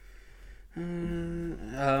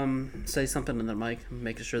Say something in the mic,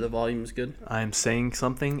 making sure the volume's good. I'm saying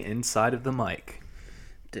something inside of the mic.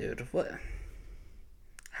 Dude, what?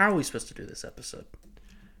 How are we supposed to do this episode?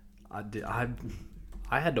 I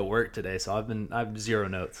had to work today, so I have zero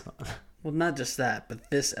notes. Well, not just that, but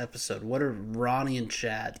this episode. What are Ronnie and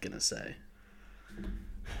Chad gonna say?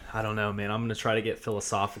 I don't know, man. I'm gonna try to get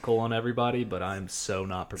philosophical on everybody, but I'm so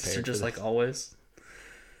not prepared. So just for this. like always.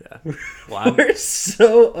 Yeah. Well, we're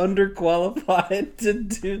so underqualified to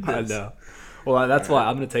do this. I know. Well, that's why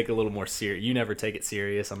I'm gonna take it a little more serious. You never take it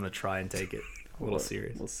serious. I'm gonna try and take it a little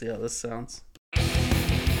serious. We'll see how this sounds.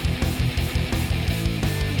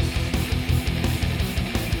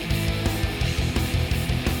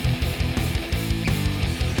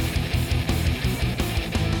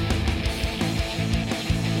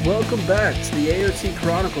 Welcome back to the AOT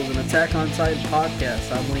Chronicles, an Attack on Titan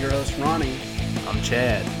podcast. I'm one of your hosts, Ronnie. I'm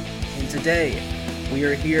Chad. And today, we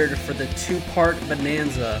are here for the two-part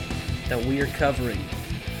bonanza that we are covering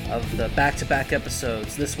of the back-to-back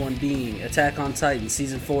episodes. This one being Attack on Titan,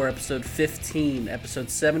 Season 4, Episode 15, Episode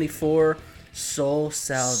 74, Soul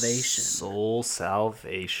Salvation. Soul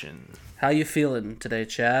Salvation. How you feeling today,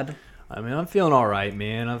 Chad? I mean, I'm feeling all right,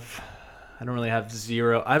 man. I don't really have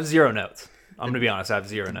zero. I have zero notes. I'm going to be honest, I have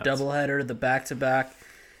zero notes. Doubleheader, the back-to-back.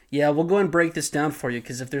 Yeah, we'll go and break this down for you,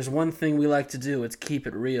 because if there's one thing we like to do, it's keep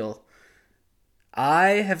it real. I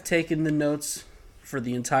have taken the notes for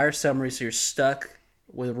the entire summary, so you're stuck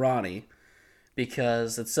with Ronnie,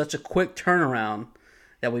 because it's such a quick turnaround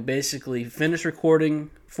that we basically finished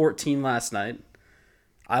recording 14 last night.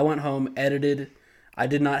 I went home, edited. I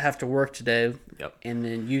did not have to work today. Yep. And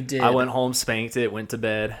then you did. I went home, spanked it, went to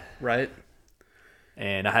bed. Right.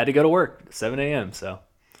 And I had to go to work at 7 a.m., so.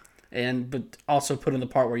 But also put in the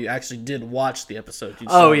part where you actually did watch the episode.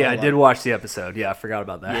 I did watch the episode. Yeah, I forgot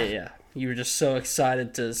about that. Yeah. You were just so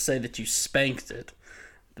excited to say that you spanked it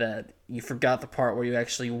that you forgot the part where you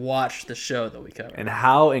actually watched the show that we covered. And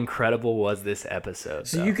how incredible was this episode?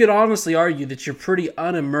 So you could honestly argue that you're pretty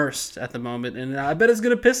unimmersed at the moment, and I bet it's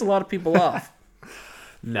going to piss a lot of people off.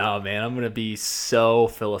 No, man, I'm going to be so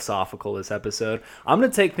philosophical this episode. I'm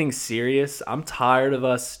going to take things serious. I'm tired of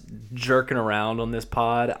us jerking around on this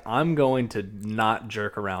pod. I'm going to not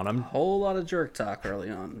jerk around. A whole lot of jerk talk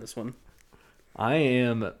early on in this one.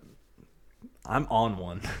 I'm on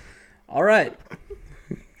one. All right.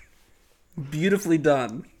 Beautifully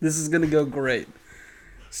done. This is going to go great.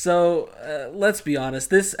 So, let's be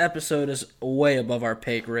honest. This episode is way above our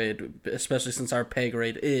pay grade, especially since our pay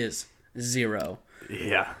grade is 0.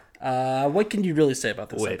 Yeah. What can you really say about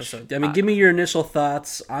this episode? I mean, give me your initial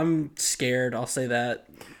thoughts. I'm scared. I'll say that.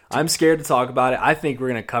 I'm scared to talk about it. I think we're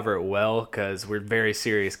going to cover it well because we're very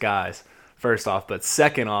serious guys, first off. But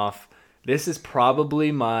second off, this is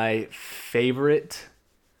probably my favorite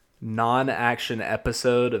non-action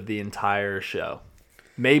episode of the entire show.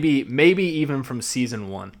 Maybe even from season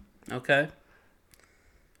 1. Okay.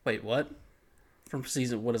 Wait, what?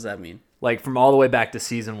 What does that mean? Like from all the way back to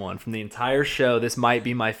season 1, from the entire show, this might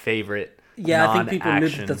be my favorite. Yeah, I think people knew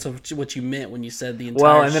that that's what you meant when you said the entire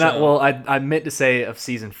show. Well, and then I meant to say of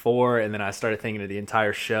season 4, and then I started thinking of the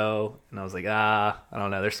entire show, and I was like, I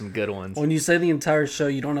don't know, there's some good ones. When you say the entire show,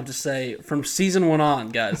 you don't have to say from season 1 on,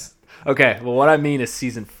 guys. Okay, well, what I mean is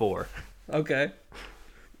season 4. Okay.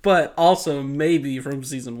 But also maybe from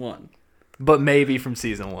season 1. But maybe from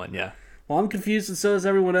season 1, yeah. Well, I'm confused, and so is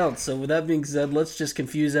everyone else. So with that being said, let's just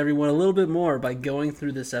confuse everyone a little bit more by going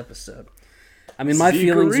through this episode. I mean, my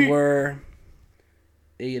feelings were,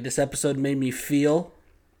 this episode made me feel.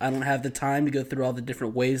 I don't have the time to go through all the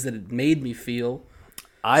different ways that it made me feel.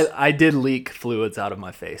 I did leak fluids out of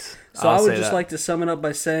my face. So I would just like to sum it up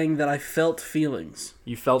by saying that I felt feelings.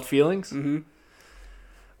 You felt feelings? Mm-hmm.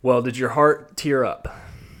 Well, did your heart tear up?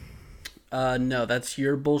 No, that's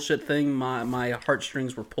your bullshit thing. My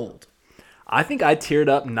heartstrings were pulled. I think I teared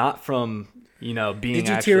up not from, being Did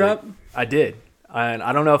you tear up? I did. And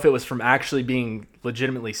I don't know if it was from actually being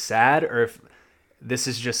legitimately sad or if this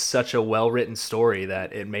is just such a well-written story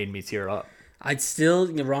that it made me tear up. Ronnie still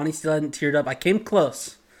hadn't teared up. I came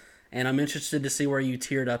close, and I'm interested to see where you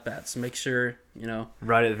teared up at. So make sure,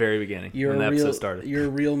 Right at the very beginning when the episode started. You're a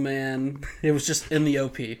real man. It was just in the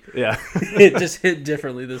OP. Yeah. It just hit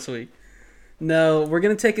differently this week. No, we're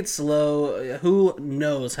going to take it slow. Who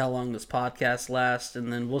knows how long this podcast lasts,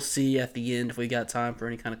 and then we'll see at the end if we got time for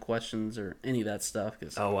any kind of questions or any of that stuff.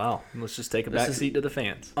 Oh, wow. Let's just take a back seat to the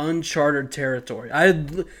fans. Uncharted territory.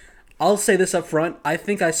 I'll say this up front. I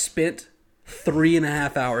think I spent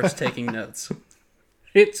 3.5 hours taking notes.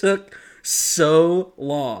 It took so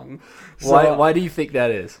long. Why do you think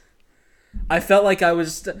that is? I felt like I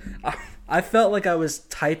I felt like I was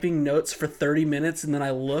typing notes for 30 minutes, and then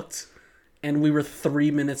I looked, and we were 3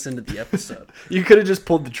 minutes into the episode. You could have just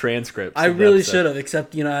pulled the transcripts. I really should have,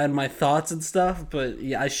 except, I had my thoughts and stuff, but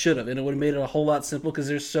yeah, I should have, and it would have made it a whole lot simpler because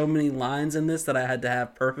there's so many lines in this that I had to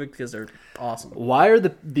have perfect because they're awesome. Why are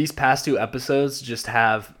these past 2 episodes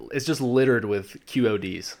it's just littered with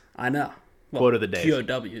QODs? I know. Well, quote of the day.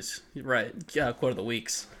 QOWs, right. Quote of the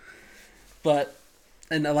weeks. But...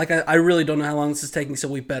 And I really don't know how long this is taking, so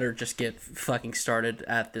we better just get fucking started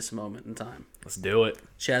at this moment in time. Let's do it.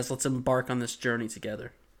 Chaz, let's embark on this journey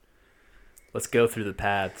together. Let's go through the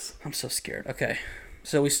paths. I'm so scared. Okay.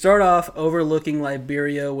 So we start off overlooking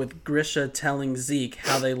Liberia with Grisha telling Zeke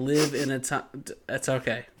how they live in a time... It's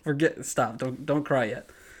okay. Stop. Don't cry yet.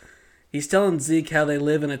 He's telling Zeke how they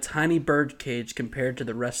live in a tiny bird cage compared to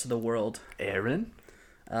the rest of the world. Aaron?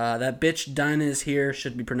 That bitch Dinah is here,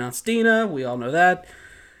 should be pronounced Dina. We all know that.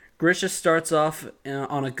 Grisha starts off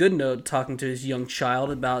on a good note talking to his young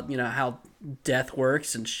child about, how death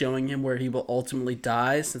works and showing him where he will ultimately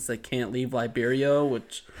die since they can't leave Liberia,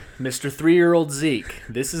 which... Mr. 3-year-old Zeke,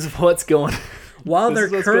 this is what's going on. While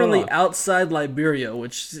they're currently outside Liberia,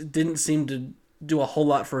 which didn't seem to do a whole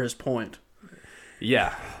lot for his point.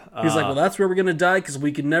 Yeah. He's like, well, that's where we're going to die because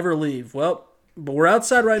we can never leave. Well, but we're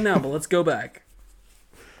outside right now, but let's go back.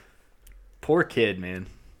 Poor kid, man.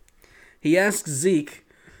 He asks Zeke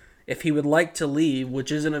if he would like to leave,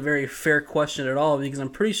 which isn't a very fair question at all, because I'm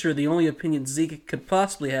pretty sure the only opinion Zeke could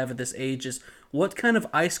possibly have at this age is what kind of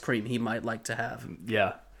ice cream he might like to have.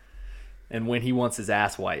 Yeah. And when he wants his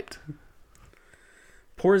ass wiped.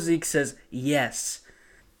 Poor Zeke says yes.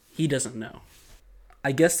 He doesn't know.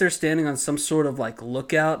 I guess they're standing on some sort of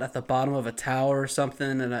lookout at the bottom of a tower or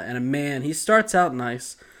something, and a man, he starts out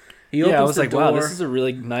nice. He opens I was the like, door. wow, this is a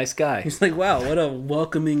really nice guy. He's like, wow, what a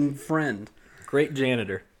welcoming friend. Great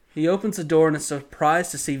janitor. He opens the door and is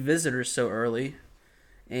surprised to see visitors so early.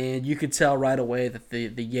 And you could tell right away that the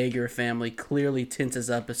Yeager family clearly tenses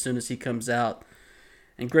up as soon as he comes out.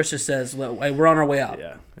 And Grisha says, hey, we're on our way out.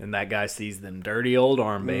 Yeah, and that guy sees them dirty old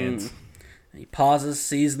armbands. He pauses,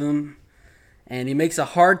 sees them, and he makes a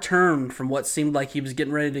hard turn from what seemed like he was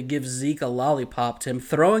getting ready to give Zeke a lollipop to him,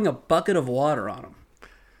 throwing a bucket of water on him.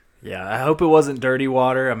 Yeah, I hope it wasn't dirty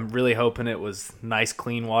water. I'm really hoping it was nice,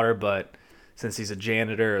 clean water, but since he's a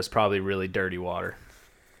janitor, it was probably really dirty water.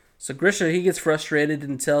 So Grisha, he gets frustrated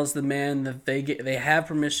and tells the man that they have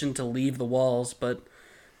permission to leave the walls, but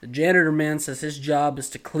the janitor man says his job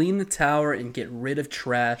is to clean the tower and get rid of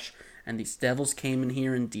trash, and these devils came in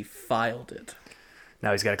here and defiled it.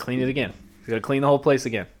 Now he's got to clean it again. He's got to clean the whole place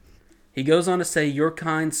again. He goes on to say, your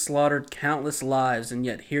kind slaughtered countless lives, and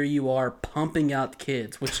yet here you are pumping out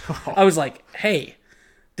kids, which I was like, hey,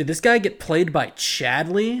 did this guy get played by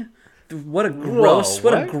Chadley? What a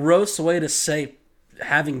gross way to say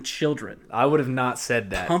having children. I would have not said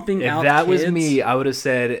that. Pumping out kids. If that kids? was me, I would have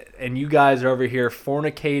said, and you guys are over here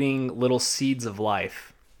fornicating little seeds of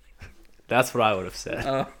life. That's what I would have said.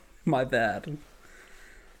 Oh, my bad.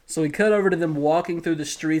 So we cut over to them walking through the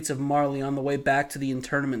streets of Marley on the way back to the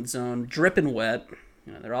internment zone, dripping wet.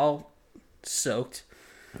 They're all soaked.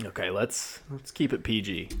 Okay, let's keep it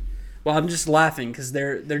PG. Well, I'm just laughing because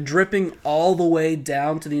they're dripping all the way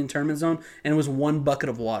down to the internment zone, and it was one bucket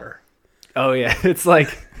of water. Oh yeah, it's like,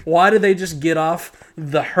 why did they just get off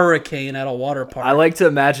the hurricane at a water park? I like to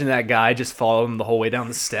imagine that guy just followed him the whole way down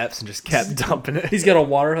the steps and just kept dumping it. He's got a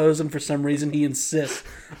water hose, and for some reason he insists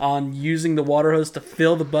on using the water hose to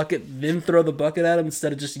fill the bucket, then throw the bucket at him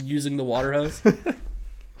instead of just using the water hose.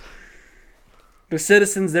 The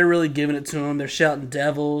citizens, they're really giving it to him. They're shouting,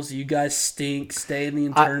 devils, you guys stink, stay in the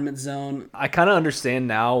internment zone. I kind of understand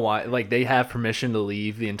now why, they have permission to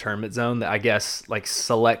leave the internment zone. That I guess,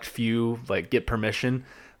 select few, get permission.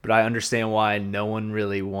 But I understand why no one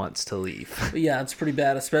really wants to leave. But yeah, it's pretty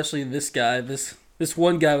bad, especially this guy. This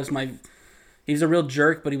one guy was he's a real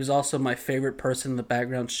jerk, but he was also my favorite person in the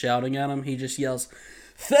background shouting at him. He just yells,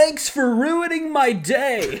 thanks for ruining my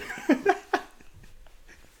day!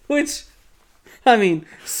 Which...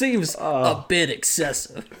 seems a bit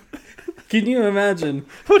excessive. Can you imagine?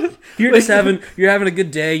 You're having a good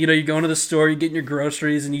day. You're going to the store, you're getting your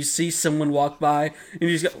groceries, and you see someone walk by, and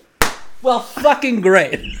you just go, well, fucking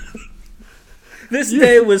great. This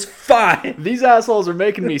day was fine. These assholes are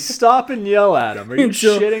making me stop and yell at them. Are you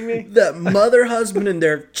shitting me? That mother, husband, and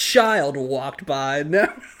their child walked by.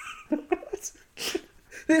 Now,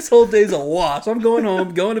 this whole day's a wash. I'm going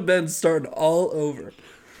home, going to bed, and starting all over.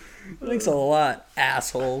 Thanks a lot,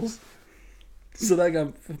 assholes. So that guy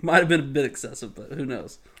might have been a bit excessive, but who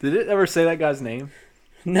knows? Did it ever say that guy's name?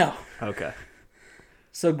 No. Okay.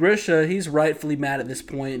 So Grisha, he's rightfully mad at this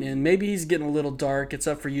point, and maybe he's getting a little dark. It's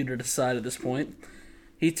up for you to decide at this point.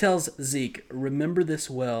 He tells Zeke, remember this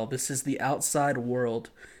well. This is the outside world.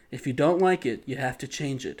 If you don't like it, you have to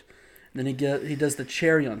change it. And then he does the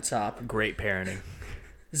cherry on top. Great parenting.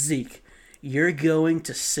 Zeke, you're going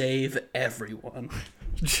to save everyone.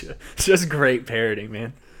 Just great parenting,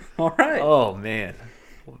 man. All right. Oh, man.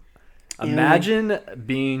 Imagine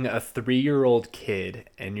being a 3-year-old kid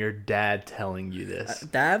and your dad telling you this.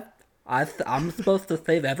 Dad, I'm supposed to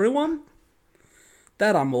save everyone?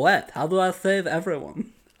 Dad, I'm wet. How do I save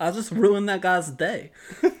everyone? I just ruined that guy's day.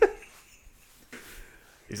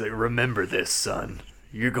 He's like, remember this, son.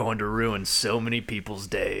 You're going to ruin so many people's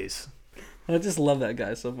days. I just love that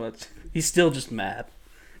guy so much. He's still just mad.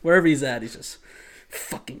 Wherever he's at, he's just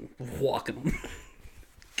fucking walking him.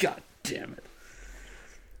 God damn it.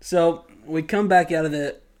 So we come back out of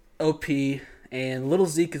the OP, and little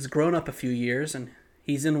Zeke has grown up a few years, and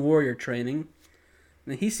he's in warrior training.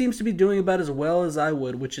 And he seems to be doing about as well as I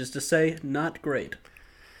would, which is to say, not great.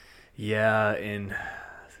 Yeah, and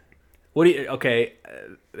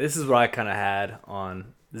this is what I kind of had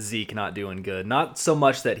on Zeke not doing good. Not so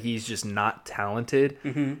much that he's just not talented,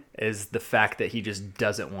 as the fact that he just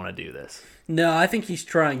doesn't want to do this. No, I think he's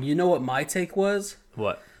trying. You know what my take was?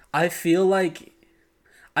 What? I feel like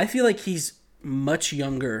he's much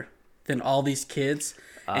younger than all these kids,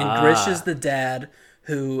 and Grish is the dad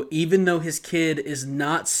who, even though his kid is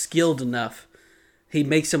not skilled enough, he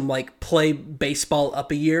makes him like play baseball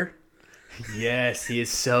up a year. Yes, he is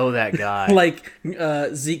so that guy. Like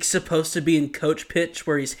Zeke's supposed to be in coach pitch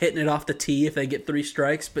where he's hitting it off the tee if they get 3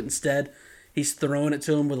 strikes, but instead he's throwing it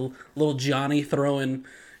to him with little Johnny throwing,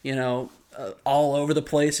 all over the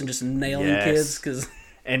place and just nailing kids.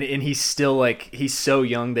 And he's still he's so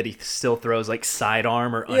young that he still throws like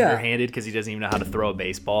sidearm or underhanded because he doesn't even know how to throw a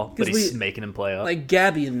baseball, but he's making him play up. Like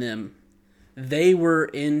Gabby and them, they were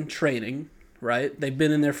in training, right? They've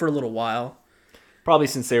been in there for a little while. Probably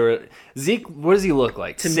since they were... Zeke, what does he look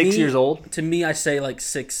like? 6 years old? To me, I say like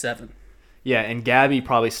 6, 7. Yeah, and Gabby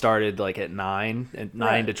probably started like at 9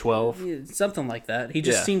 to 12. Yeah, something like that. He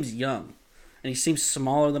just seems young. And he seems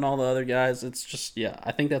smaller than all the other guys. It's just,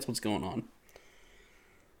 I think that's what's going on.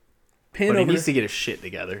 But he needs to get his shit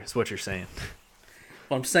together, is what you're saying.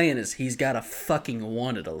 What I'm saying is he's got to fucking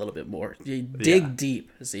want it a little bit more. Dig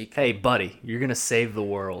deep, Zeke. Hey, buddy, you're going to save the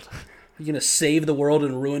world. You're going to save the world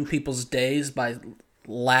and ruin people's days by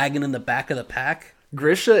lagging in the back of the pack?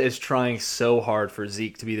 Grisha is trying so hard for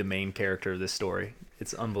Zeke to be the main character of this story.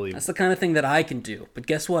 It's unbelievable. That's the kind of thing that I can do. But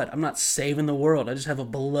guess what? I'm not saving the world. I just have a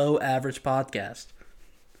below-average podcast.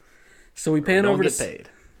 So we pan over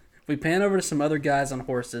to some other guys on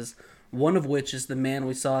horses, one of which is the man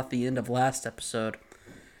we saw at the end of last episode.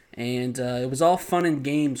 And it was all fun and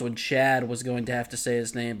games when Chad was going to have to say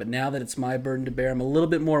his name, but now that it's my burden to bear, I'm a little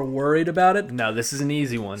bit more worried about it. No, this is an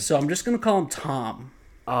easy one. So I'm just going to call him Tom.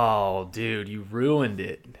 Oh, dude, you ruined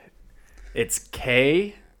it. It's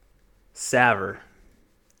K. Saver.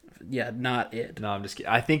 Yeah, not it. No, I'm just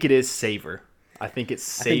kidding. I think it is Saver. I think it's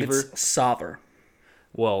Saver. I think it's Saver.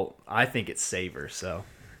 Well, I think it's Saver, so...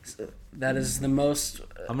 That is the most...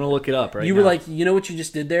 I'm going to look it up right now. You were like, you know what you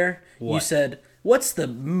just did there? What? You said, what's the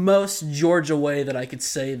most Georgia way that I could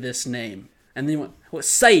say this name? And then you went, what?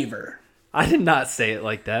 Saver. I did not say it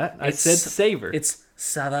like that. I said Saver. It's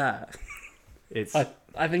Saver. It's...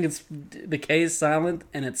 I think it's... The K is silent,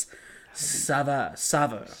 and it's Saver.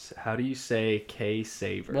 Saver. How do you say K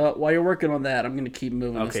Saver? Well, while you're working on that, I'm going to keep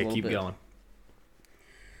moving this a little bit. Okay, keep going.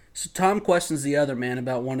 So Tom questions the other man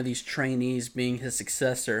about one of these trainees being his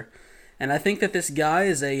successor. And I think that this guy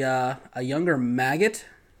is a younger maggot.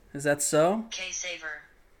 Is that so? K-Saver.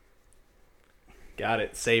 Got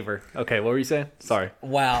it. Saver. Okay, what were you saying? Sorry.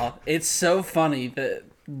 Wow. It's so funny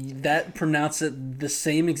that pronounce it the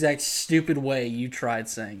same exact stupid way you tried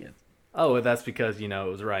saying it. Oh, that's because, it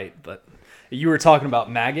was right. But you were talking about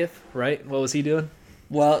Magath, right? What was he doing?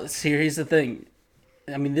 Well, here's the thing.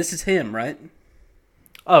 I mean, this is him, right?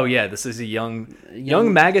 Oh, yeah, this is a young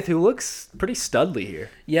Magath who looks pretty studly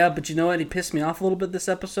here. Yeah, but you know what? He pissed me off a little bit this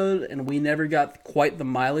episode, and we never got quite the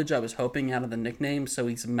mileage I was hoping out of the nickname, so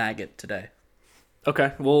he's Maggot today.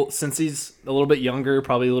 Okay, well, since he's a little bit younger,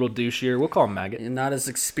 probably a little douchier, we'll call him Maggot. And not as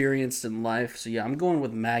experienced in life, so yeah, I'm going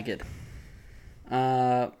with Maggot.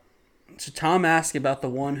 So Tom asks about the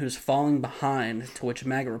one who's falling behind, to which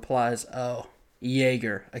Maggot replies, oh,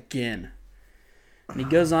 Jaeger, again. And he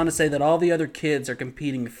goes on to say that all the other kids are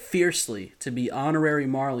competing fiercely to be honorary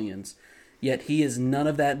Marlians, yet he has none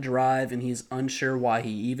of that drive and he's unsure why he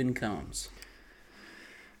even comes.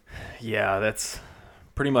 Yeah, that's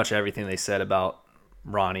pretty much everything they said about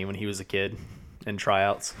Ronnie when he was a kid. in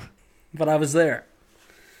tryouts. But I was there.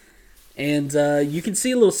 And you can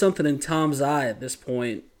see a little something in Tom's eye at this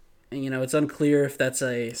point. And, it's unclear if that's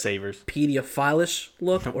a Savers. pedophilish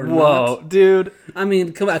look or not. Whoa, dude. I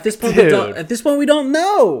mean, come on. At this point, we Dude. don't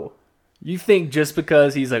know. You think just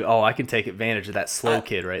because he's like, oh, I can take advantage of that slow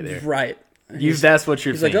kid right there. Right. That's what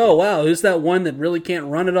you're He's thinking. like, oh, wow, who's that one that really can't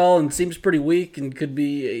run at all and seems pretty weak and could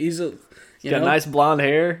be easily... He's got nice blonde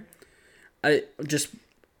hair.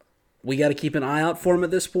 We got to keep an eye out for him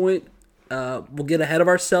at this point. We'll get ahead of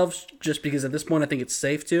ourselves just because at this point I think it's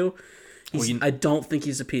safe to. I don't think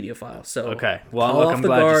he's a pedophile. So okay. Well, look, I'm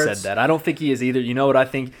glad you said that. I don't think he is either. You know what I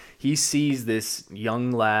think? He sees this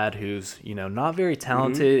young lad who's, not very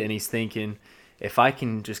talented, and he's thinking, if I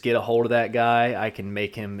can just get a hold of that guy, I can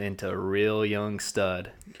make him into a real young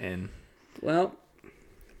stud. And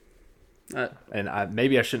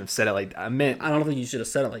maybe I shouldn't have said it like I meant. I don't think you should have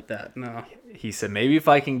said it like that. No. He said maybe if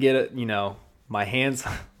I can get it, my hands.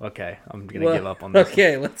 Okay, I'm gonna give up on this.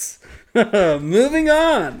 Okay, let's moving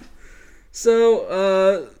on.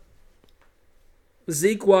 So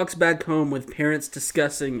Zeke walks back home with parents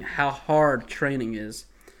discussing how hard training is,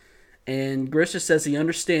 and Grisha says he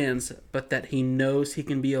understands, but that he knows he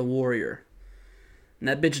can be a warrior. And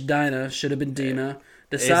that bitch Dinah should have been Dina.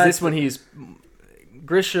 Is this when he's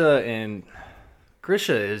Grisha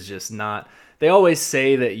is just not. They always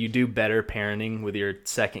say that you do better parenting with your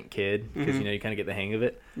second kid because you kind of get the hang of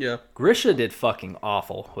it. Yeah. Grisha did fucking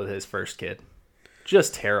awful with his first kid.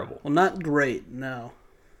 Just terrible. Well, not great, no.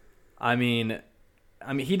 I mean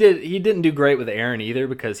he didn't do great with Aaron either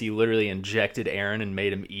because he literally injected Aaron and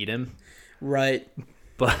made him eat him. Right.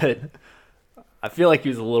 But I feel like he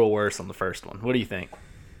was a little worse on the first one. What do you think?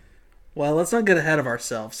 Well, let's not get ahead of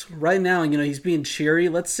ourselves. Right now, he's being cheery.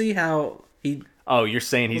 Let's see how he... Oh, you're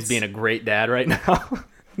saying he's being a great dad right now?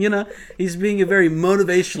 He's being a very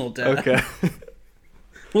motivational dad. Okay.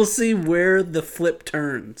 We'll see where the flip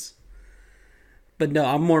turns. But no,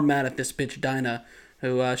 I'm more mad at this bitch Dinah,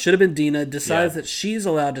 who should have been Dina, decides that she's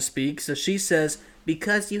allowed to speak. So she says,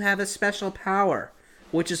 because you have a special power,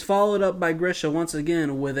 which is followed up by Grisha once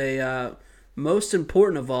again with a, most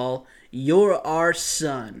important of all, you're our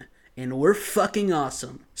son, and we're fucking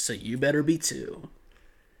awesome, so you better be too.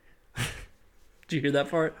 Did you hear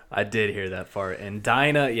that part? I did hear that part. And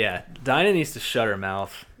Dinah needs to shut her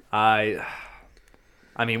mouth. I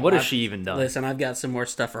mean, what has she even done? Listen, I've got some more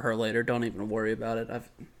stuff for her later. Don't even worry about it.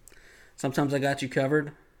 Sometimes I got you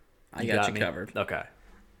covered. I got you covered. Okay.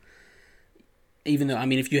 Even though,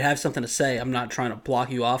 if you have something to say, I'm not trying to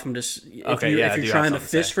block you off. I'm just... If you're trying to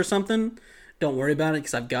fish for something, don't worry about it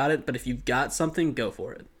because I've got it. But if you've got something, go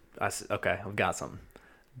for it. Okay, I've got something.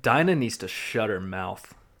 Dinah needs to shut her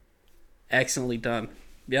mouth. Excellently done.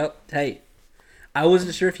 Yep. Hey, I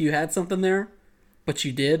wasn't sure if you had something there, but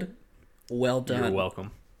you did. Well done. You're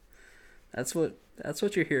welcome. That's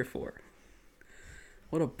what you're here for.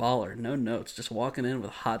 What a baller. No notes. Just walking in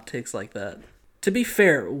with hot takes like that. To be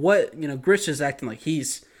fair, Grisha's acting like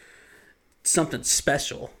he's something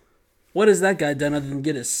special. What has that guy done other than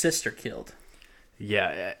get his sister killed?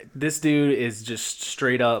 Yeah, this dude is just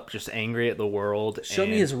straight up just angry at the world. Show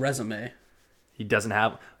me his resume. He doesn't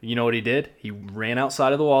have... You know what he did? He ran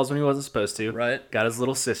outside of the walls when he wasn't supposed to. Right. Got his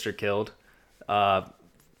little sister killed.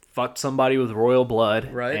 Fucked somebody with royal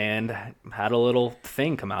blood. Right. And had a little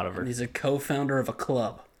thing come out of her. And he's a co-founder of a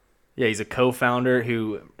club. Yeah, he's a co-founder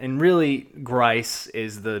who... And really, Grice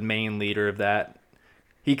is the main leader of that.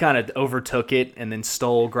 He kind of overtook it and then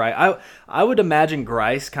stole Grice. I would imagine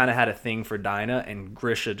Grice kind of had a thing for Dinah, and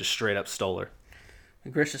Grisha just straight up stole her.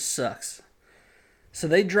 Grisha sucks. So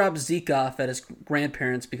they drop Zeke off at his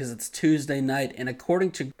grandparents because it's Tuesday night, and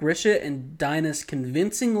according to Grisha and Dinah's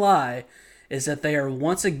convincing lie, is that they are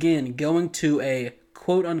once again going to a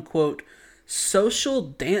quote-unquote social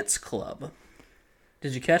dance club.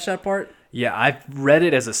 Did you catch that part? Yeah, I read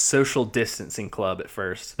it as a social distancing club at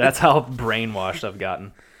first. That's how brainwashed I've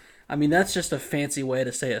gotten. That's just a fancy way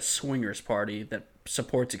to say a swingers party that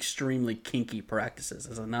supports extremely kinky practices,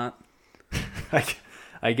 is it not?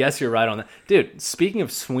 I guess you're right on that. Dude, speaking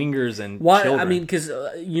of swingers and children... because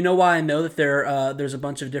you know why I know that there's a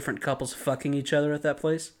bunch of different couples fucking each other at that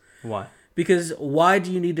place? Why? Because why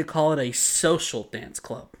do you need to call it a social dance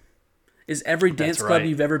club? Is every dance club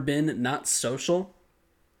you've ever been not social?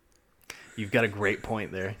 You've got a great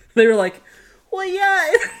point there. They were like, well,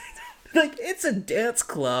 yeah, it's a dance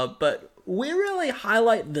club, but we really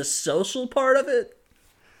highlight the social part of it.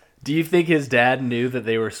 Do you think his dad knew that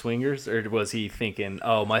they were swingers, or was he thinking,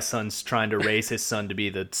 oh, my son's trying to raise his son to be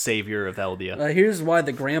the savior of Eldia? Here's why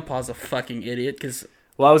the grandpa's a fucking idiot, because...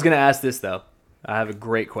 Well, I was going to ask this, though. I have a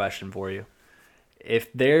great question for you.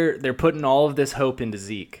 if they're putting all of this hope into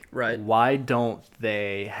Zeke, Right. why don't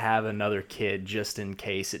they have another kid just in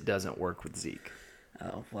case it doesn't work with Zeke?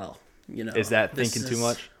 Oh, well, you know. Is that thinking too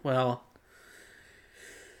much? Well,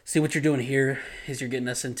 see, what you're doing here is you're getting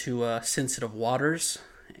us into sensitive waters,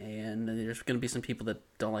 and there's going to be some people that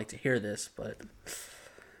don't like to hear this, but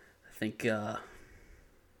I think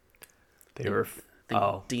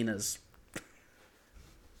Dina's.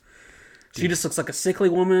 She just looks like a sickly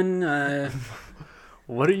woman.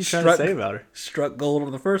 What are you trying to say about her? Struck gold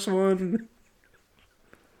on the first one.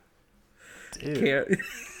 Dude.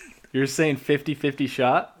 You're saying 50-50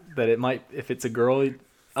 shot that it might, if it's a girl.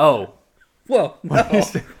 Oh. Whoa, no.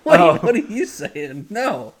 What are you saying?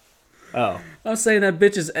 No. Oh. I'm saying that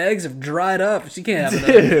bitch's eggs have dried up. She can't have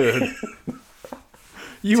another. Dude.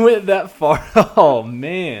 You went that far. Oh,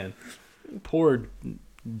 man. Poor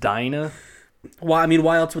Dinah. Why? I mean,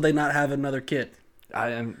 why else would they not have another kid?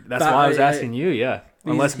 That's why I was asking you, yeah.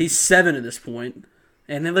 Unless he's 7 at this point.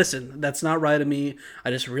 And then listen, that's not right of me. I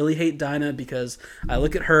just really hate Dinah because I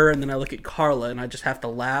look at her and then I look at Carla and I just have to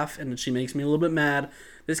laugh and she makes me a little bit mad.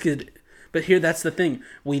 This kid, but here that's the thing.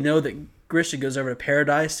 We know that Grisha goes over to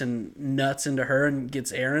Paradise and nuts into her and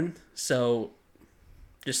gets Aaron. So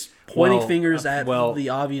just pointing fingers at the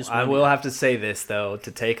obvious one. I will have to say this though,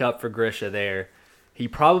 to take up for Grisha there. He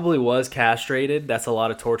probably was castrated. That's a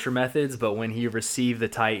lot of torture methods, but when he received the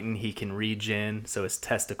Titan, he can regen, so his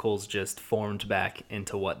testicles just formed back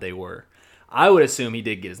into what they were. I would assume he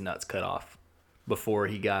did get his nuts cut off before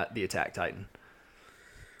he got the Attack Titan.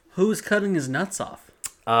 Who's cutting his nuts off?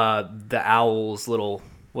 The Owl's little...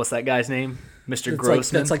 What's that guy's name? Mr.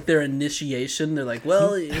 Grossman? That's like their initiation. They're like,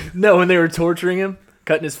 well... No, when they were torturing him,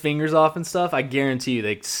 cutting his fingers off and stuff, I guarantee you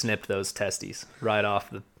they snipped those testes right off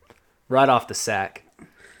the sack.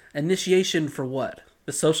 Initiation for what?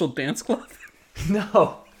 The social dance club?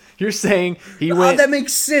 No. You're saying he went... that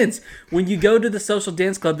makes sense. When you go to the social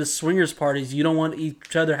dance club, the swingers parties, you don't want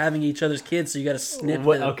each other having each other's kids, so you got to snip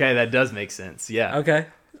them. Okay, that does make sense. Yeah. Okay.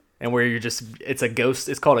 And where you're just... It's a ghost...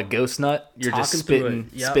 It's called a ghost nut. You're just spitting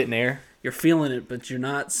air. You're feeling it, but you're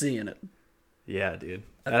not seeing it. Yeah, dude.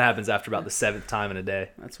 That happens after about the 7th time in a day.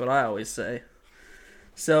 That's what I always say.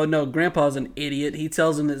 So, no, Grandpa's an idiot. He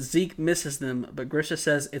tells him that Zeke misses them, but Grisha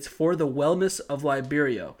says it's for the wellness of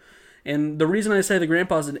Liberio. And the reason I say the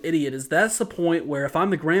Grandpa's an idiot is that's the point where if I'm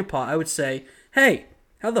the Grandpa, I would say, hey,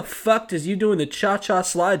 how the fuck does you doing the cha-cha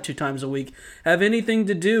slide 2 times a week have anything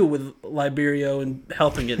to do with Liberio and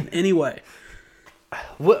helping it in any way?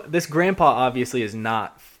 Well, this Grandpa obviously is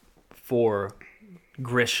not for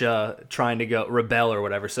Grisha trying to go rebel or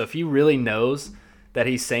whatever. So if he really knows that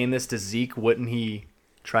he's saying this to Zeke, wouldn't he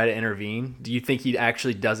try to intervene? Do you think he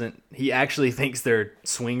actually thinks they're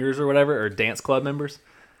swingers or whatever, or dance club members?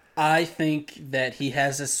 I think that he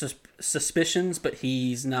has his suspicions, but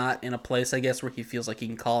he's not in a place, I guess, where he feels like he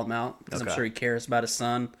can call him out, because I'm sure he cares about his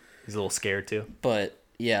son. He's a little scared too. But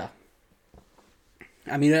yeah,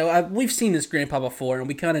 I mean, we've seen this Grandpa before, and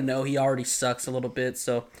we kind of know he already sucks a little bit,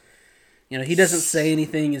 so he doesn't say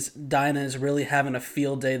anything. Dinah is really having a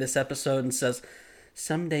field day this episode and says,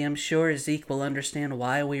 someday I'm sure Zeke will understand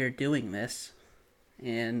why we are doing this.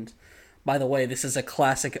 And by the way, this is a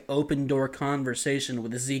classic open door conversation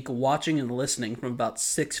with Zeke watching and listening from about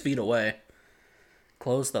 6 feet away.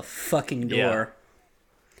 Close the fucking door.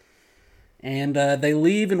 Yeah. And they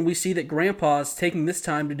leave, and we see that Grandpa is taking this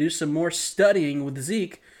time to do some more studying with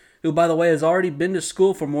Zeke, who, by the way, has already been to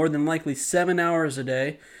school for more than likely 7 hours a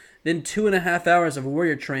day, then 2.5 hours of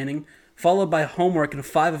warrior training, followed by homework in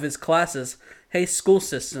 5 of his classes. Hey, school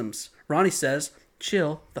systems. Ronnie says,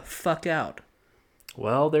 chill the fuck out.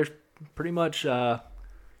 Well, there's pretty much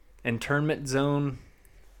internment zone,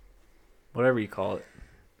 whatever you call it.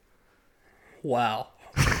 Wow.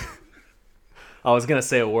 I was going to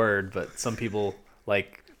say a word, but some people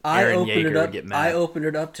like Aaron Yeager would get mad. I opened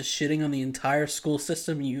it up to shitting on the entire school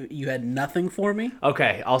system. You had nothing for me?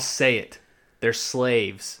 Okay, I'll say it. They're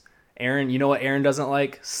slaves. Aaron, you know what Aaron doesn't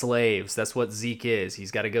like? Slaves. That's what Zeke is. He's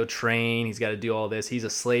got to go train. He's got to do all this. He's a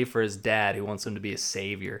slave for his dad who wants him to be a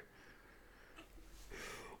savior.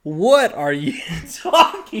 What are you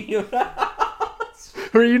talking about?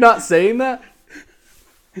 Were you not saying that?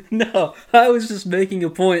 No, I was just making a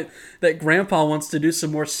point that Grandpa wants to do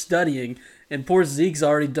some more studying, and poor Zeke's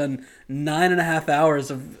already done 9.5 hours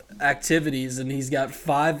of activities, and he's got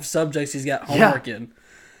 5 subjects he's got homework in.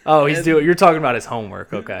 Oh, you're talking about his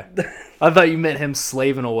homework, okay. I thought you meant him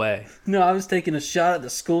slaving away. No, I was taking a shot at the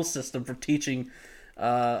school system for teaching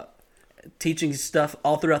stuff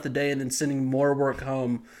all throughout the day and then sending more work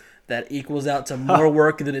home that equals out to more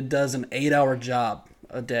work than it does an 8-hour job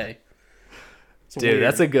a day. It's Dude, weird.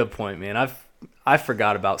 That's a good point, man. I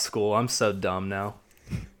forgot about school. I'm so dumb now.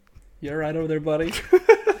 You all right over there, buddy?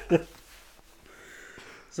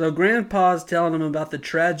 So Grandpa's telling him about the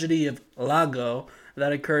tragedy of Lago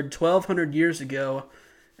that occurred 1,200 years ago.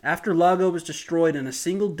 After Lago was destroyed in a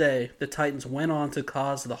single day, the Titans went on to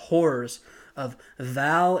cause the horrors of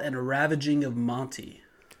Val and ravaging of Monty.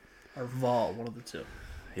 Or Vol, one of the two.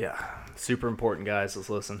 Yeah, super important, guys. Let's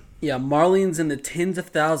listen. Yeah, Marleans in the tens of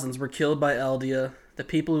thousands were killed by Eldia. The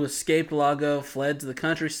people who escaped Lago fled to the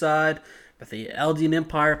countryside, but the Eldian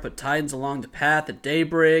Empire put Titans along the path at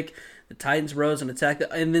daybreak. The Titans rose and attacked,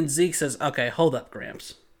 and then Zeke says, okay, hold up,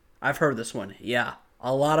 Gramps. I've heard this one. Yeah,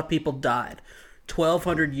 a lot of people died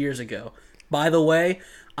 1,200 years ago. By the way,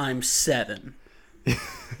 I'm 7.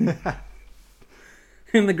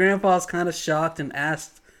 And the grandpa's kind of shocked and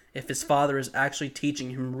asked if his father is actually teaching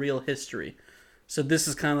him real history. So this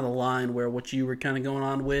is kind of the line where what you were kind of going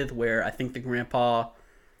on with, where I think the grandpa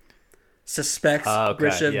suspects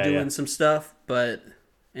Grisha of doing some stuff, and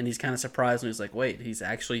he's kind of surprised when he's like, wait, he's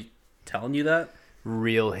actually telling you that?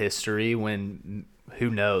 Real history when, who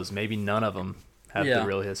knows, maybe none of them have the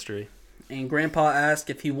real history. And Grandpa asks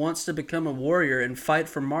if he wants to become a warrior and fight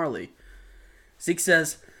for Marley. Zeke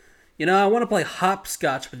says, I want to play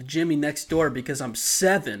hopscotch with Jimmy next door because I'm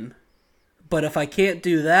 7. But if I can't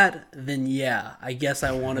do that, then yeah, I guess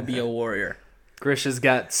I want to be a warrior. Grisha's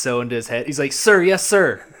got so into his head. He's like, sir, yes,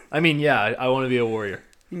 sir. I mean, yeah, I want to be a warrior.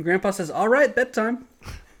 And Grandpa says, all right, bedtime.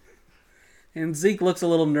 And Zeke looks a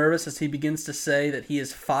little nervous as he begins to say that he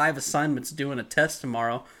has 5 assignments due in a test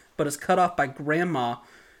tomorrow, but is cut off by Grandma,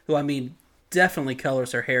 who, definitely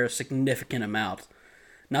colors her hair a significant amount.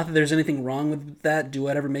 Not that there's anything wrong with that. Do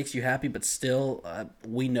whatever makes you happy, but still,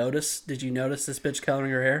 we notice. Did you notice this bitch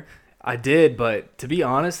coloring her hair? I did, but to be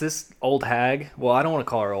honest, this old hag, well, I don't want to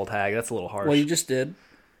call her old hag. That's a little harsh. Well, you just did.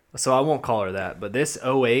 So I won't call her that. But this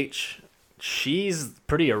OH, she's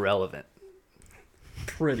pretty irrelevant.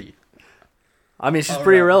 Pretty. She's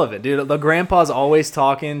pretty irrelevant, dude. The grandpa's always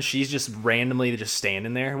talking. She's just randomly just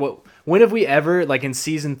standing there. When have we ever, like in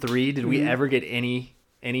season 3, did we ever get any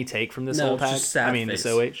take from this old hag? Just sad face. This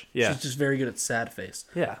OH? Yeah. She's just very good at sad face.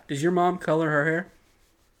 Yeah. Does your mom color her hair?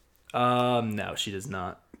 No, she does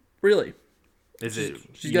not. Really?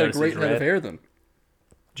 She's got a great head of hair then.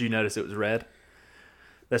 Did you notice it was red?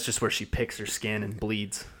 That's just where she picks her skin and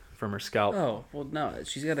bleeds from her scalp. Oh, well, no.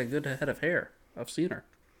 She's got a good head of hair. I've seen her.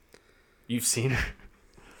 You've seen her?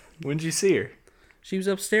 When did you see her? She was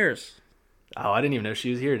upstairs. Oh, I didn't even know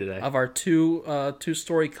she was here today. Of our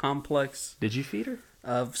two-story complex. Did you feed her?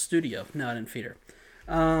 Of studio. No, I didn't feed her.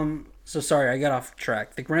 So sorry, I got off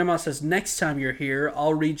track. The grandma says, next time you're here,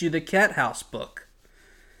 I'll read you the Cat House book.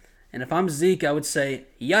 And if I'm Zeke, I would say,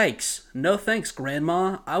 yikes, no thanks,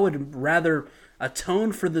 Grandma. I would rather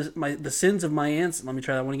atone for the sins of my ancestors. Let me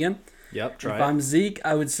try that one again. Yep, try it. If I'm Zeke,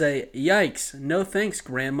 I would say, yikes, no thanks,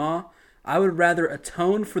 Grandma. I would rather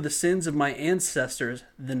atone for the sins of my ancestors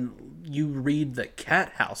than you read the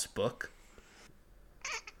Cat House book.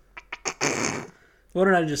 What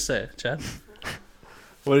did I just say, Chad?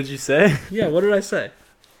 What did you say? Yeah, what did I say?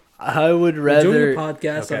 I would rather... We're doing a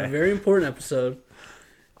podcast on a very important episode.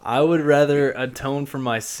 I would rather atone for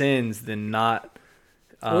my sins than not...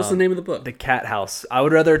 What's the name of the book? The Cat House. I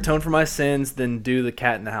would rather atone for my sins than do the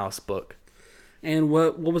Cat in the House book. And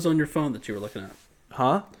what was on your phone that you were looking at?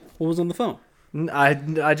 Huh? What was on the phone?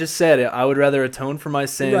 I just said it. I would rather atone for my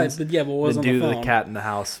sins but what was than on do the phone? the Cat in the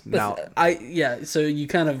House. Now, so you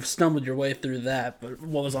kind of stumbled your way through that, but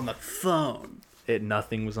what was on the phone?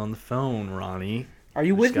 Nothing was on the phone, Ronnie. Are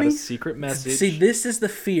you with me? Got a secret message. See, this is the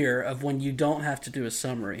fear of when you don't have to do a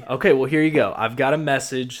summary. Okay, well, here you go. I've got a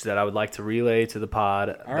message that I would like to relay to the pod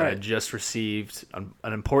that I just received. An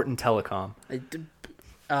important telecom.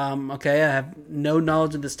 Okay, I have no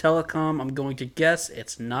knowledge of this telecom. I'm going to guess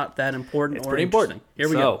it's not that important. It's pretty important. Here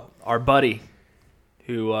we go. Our buddy,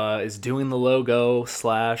 who is doing the logo /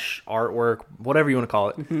 artwork, whatever you want to call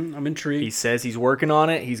it. Mm-hmm, I'm intrigued. He says he's working on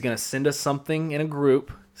it. He's going to send us something in a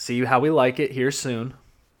group. See how we like it here soon,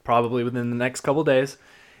 probably within the next couple days.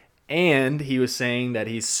 And he was saying that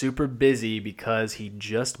he's super busy because he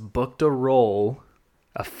just booked a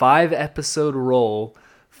 5-episode role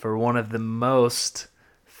for one of the most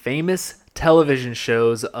famous television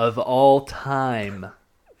shows of all time.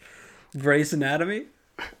 Grey's Anatomy?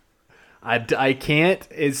 I can't.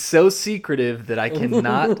 It's so secretive that I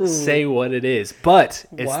cannot say what it is. But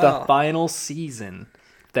it's the final season.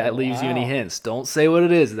 That leaves you any hints. Don't say what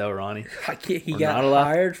it is, though, Ronnie. He got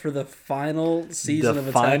hired for the final season of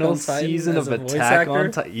Attack on Titan. The final season of Attack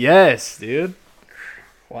on Titan. Yes, dude.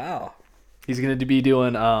 Wow. He's going to be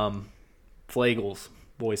doing Flagel's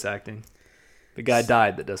voice acting. The guy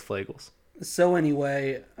died that does Flagel's. So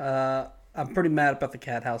anyway, I'm pretty mad about the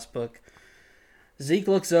Cat House book. Zeke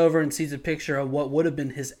looks over and sees a picture of what would have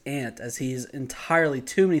been his aunt, as he's entirely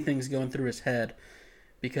too many things going through his head.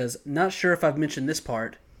 Because, not sure if I've mentioned this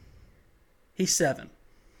part, he's 7.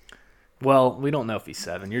 Well, we don't know if he's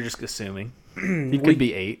 7. You're just assuming. He could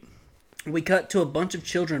be 8. We cut to a bunch of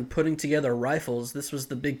children putting together rifles. This was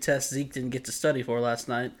the big test Zeke didn't get to study for last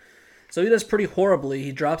night. So he does pretty horribly.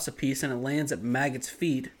 He drops a piece and it lands at Maggot's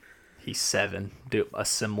feet. He's 7,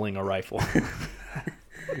 assembling a rifle.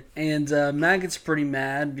 And Maggot's pretty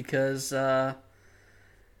mad because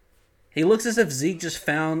he looks as if he just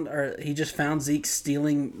found Zeke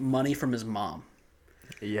stealing money from his mom.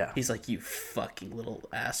 Yeah. He's like, you fucking little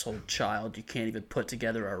asshole child. You can't even put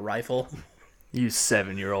together a rifle. You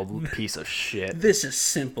 7-year-old piece of shit. This is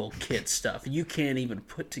simple kid stuff. You can't even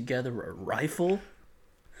put together a rifle?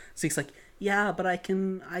 Zeke's like, yeah, but I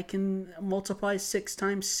can multiply 6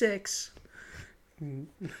 times 6.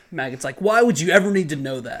 Maggot's like, why would you ever need to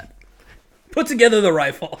know that? Put together the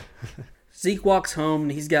rifle. Zeke walks home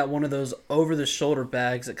and he's got one of those over-the-shoulder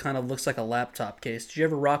bags that kind of looks like a laptop case. Did you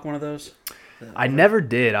ever rock one of those? I never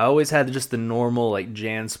did. I always had just the normal like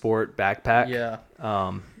JanSport backpack. Yeah.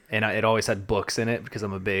 And it always had books in it because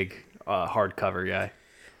I'm a big hardcover guy.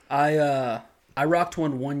 I rocked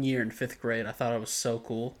one year in 5th grade. I thought it was so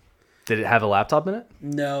cool. Did it have a laptop in it?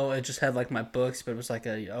 No, it just had like my books, but it was like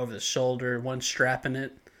a over the shoulder, one strap in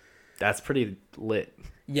it. That's pretty lit.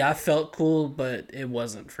 Yeah, I felt cool, but it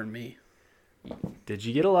wasn't for me. Did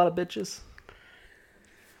you get a lot of bitches?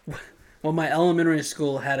 Well, my elementary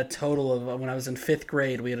school had a total of, when I was in 5th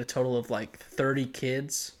grade, we had a total of like 30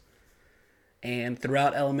 kids. And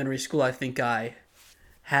throughout elementary school, I think I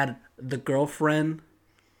had the girlfriend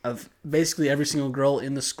of basically every single girl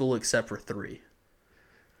in the school except for 3.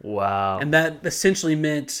 Wow. And that essentially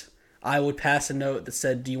meant I would pass a note that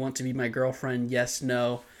said, do you want to be my girlfriend? Yes,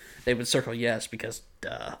 no. They would circle yes because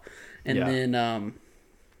duh. And then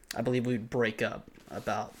I believe we'd break up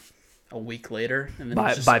about a week later. And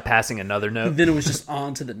then by passing another note? Then it was just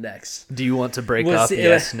on to the next. Do you want to break up?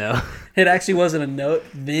 Yes, no. It actually wasn't a note.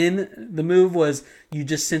 Then the move was you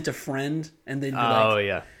just sent a friend and they'd be like, oh,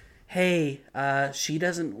 yeah. Hey, she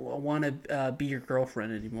doesn't want to be your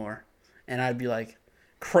girlfriend anymore. And I'd be like,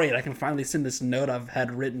 great, I can finally send this note I've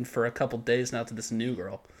had written for a couple days now to this new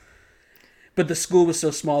girl. But the school was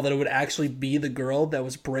so small that it would actually be the girl that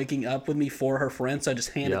was breaking up with me for her friend, so I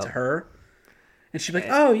just hand it to her. And she'd be like,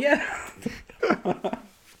 oh, yeah.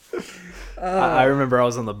 I remember I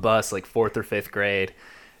was on the bus like 4th or 5th grade,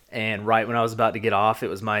 and right when I was about to get off, it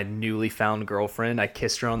was my newly found girlfriend. I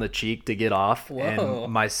kissed her on the cheek to get off,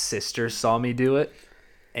 and my sister saw me do it,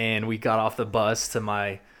 and we got off the bus to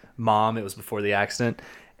my mom. It was before the accident,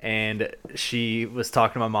 and she was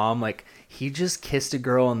talking to my mom like, he just kissed a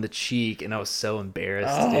girl on the cheek, and I was so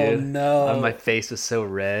embarrassed, dude. Oh, no. My face was so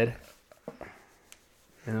red.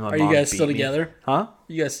 And then Are you guys still together? Huh?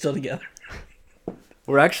 You guys still together?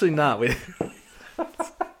 We're actually not.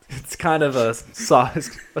 It's kind of a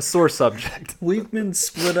sore subject. We've been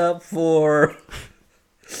split up for,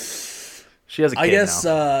 she has a kid I guess,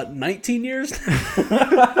 now. 19 years?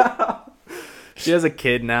 She has a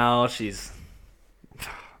kid now. She's,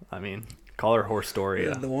 call her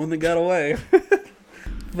Horstoria. The one that got away.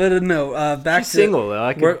 But no, back She's to single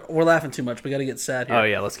though. We're laughing too much. We got to get sad here. Oh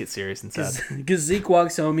yeah, let's get serious and sad. Because Zeke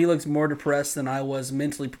walks home, he looks more depressed than I was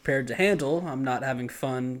mentally prepared to handle. I'm not having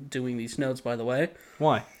fun doing these notes, by the way.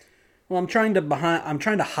 Why? Well, I'm trying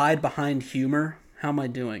to hide behind humor. How am I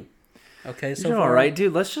doing? Okay, so You're far, all right,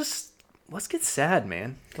 dude. Let's get sad,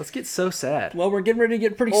 man. Let's get so sad. Well, we're getting ready to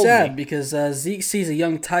get pretty sad because Zeke sees a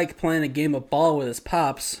young tyke playing a game of ball with his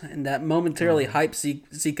pops, and that momentarily hypes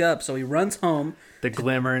Zeke up. So he runs home. The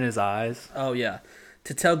glimmer in his eyes. Oh yeah,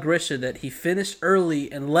 to tell Grisha that he finished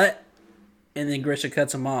early and then Grisha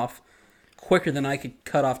cuts him off quicker than I could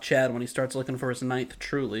cut off Chad when he starts looking for his 9th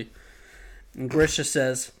truly. And Grisha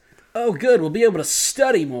says, "Oh, good, we'll be able to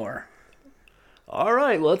study more." All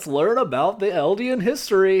right, let's learn about the Eldian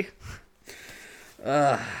history.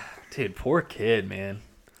 Dude, poor kid, man.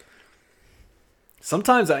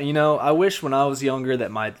 Sometimes, I wish when I was younger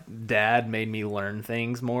that my dad made me learn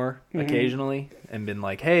things more occasionally and been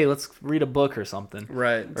like, hey, let's read a book or something.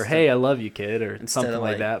 Right. Or, hey, I love you, kid, or something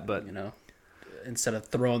like that. But instead of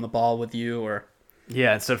throwing the ball with you or...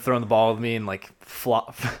 Yeah, instead of throwing the ball with me and like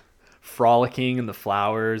frolicking in the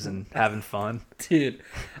flowers and having fun. Dude,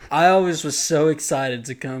 I always was so excited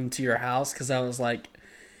to come to your house because I was like,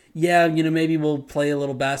 yeah, maybe we'll play a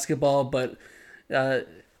little basketball, but...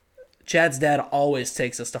 Chad's dad always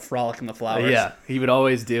takes us to frolic in the flowers. Yeah, he would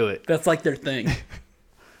always do it. That's like their thing.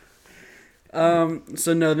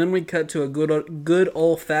 So no, then we cut to a good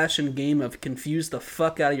old-fashioned game of confuse the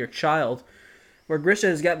fuck out of your child, where Grisha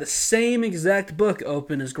has got the same exact book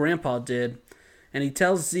open as Grandpa did, and he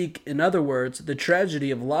tells Zeke, in other words, the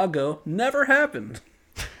tragedy of Lago never happened.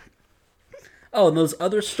 Oh, and those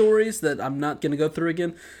other stories that I'm not going to go through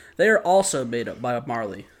again, they are also made up by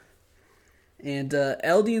Marley. And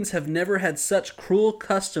Eldians have never had such cruel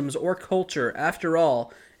customs or culture after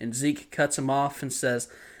all. And Zeke cuts him off and says,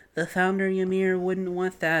 the founder Ymir wouldn't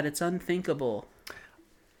want that. It's unthinkable.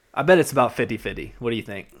 I bet it's about 50-50. What do you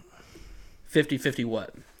think? 50-50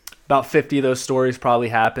 what? About 50 of those stories probably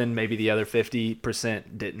happened. Maybe the other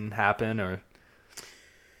 50% didn't happen. Or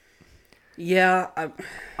yeah.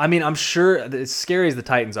 I mean, I'm sure, as scary as the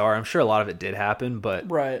Titans are, I'm sure a lot of it did happen.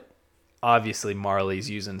 But right. Obviously Marley's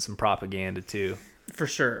using some propaganda too. For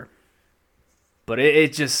sure. But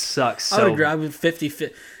it just sucks so. I would agree with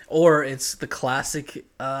 50-50. Or it's the classic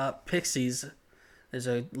Pixies. There's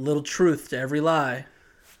a little truth to every lie.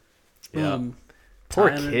 Yeah. Poor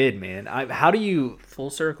kid, man. How do you... Full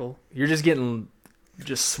circle. You're just getting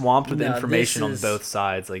swamped with information on both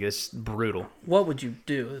sides. Like, it's brutal. What would you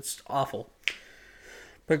do? It's awful.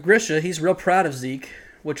 But Grisha, he's real proud of Zeke,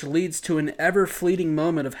 which leads to an ever-fleeting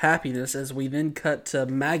moment of happiness as we then cut to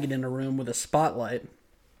Maggot in a room with a spotlight.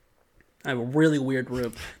 I have a really weird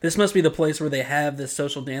room. This must be the place where they have this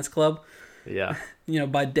social dance club. Yeah.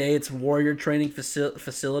 By day it's warrior training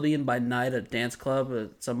facility, and by night a dance club.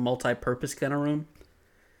 It's a multi-purpose kind of room.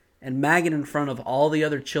 And Maggot, in front of all the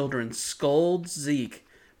other children, scolds Zeke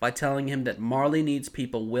by telling him that Marley needs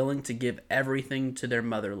people willing to give everything to their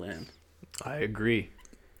motherland. I agree.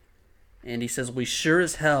 And he says, we sure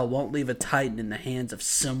as hell won't leave a Titan in the hands of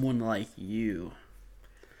someone like you.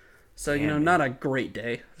 So, not a great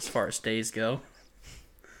day as far as days go.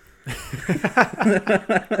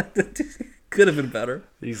 Could have been better.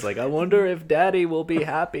 He's like, I wonder if Daddy will be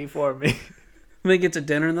happy for me. They get to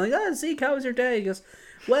dinner and they're like, Zeke, how was your day? He goes,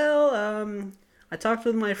 well, I talked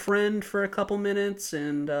with my friend for a couple minutes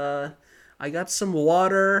and I got some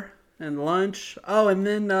water and lunch. Oh, and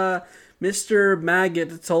then Mr.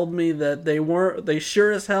 Maggot told me that they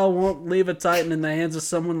sure as hell won't leave a Titan in the hands of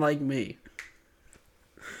someone like me.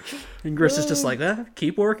 And Gris is just like,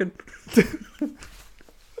 keep working.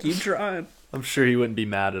 Keep trying. I'm sure he wouldn't be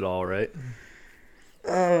mad at all, right?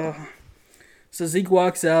 So Zeke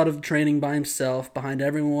walks out of training by himself behind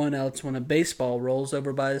everyone else when a baseball rolls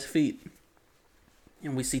over by his feet.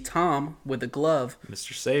 And we see Tom with a glove.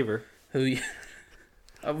 Mr. Saver. Who...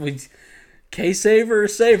 K-Saver or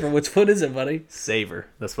Saver? Which foot is it, buddy? Saver.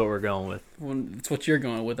 That's what we're going with. It's what you're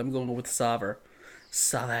going with. I'm going with Saver.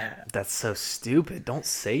 Saver. That's so stupid. Don't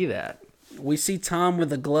say that. We see Tom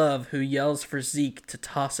with a glove who yells for Zeke to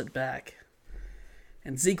toss it back.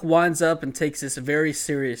 And Zeke winds up and takes this very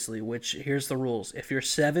seriously, which, here's the rules. If you're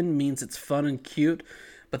 7, means it's fun and cute,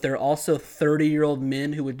 but there are also 30-year-old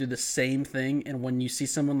men who would do the same thing, and when you see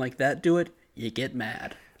someone like that do it, you get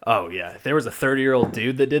mad. Oh, yeah. If there was a 30-year-old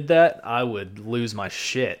dude that did that, I would lose my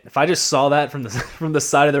shit. If I just saw that from the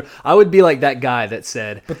side of I would be like that guy that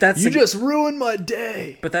said, "You just ruined my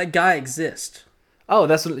day." But that guy exists. Oh,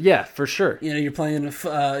 yeah, for sure. You're playing, you're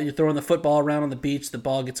throwing the football around on the beach, the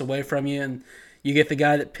ball gets away from you, and you get the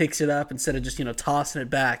guy that picks it up instead of just, tossing it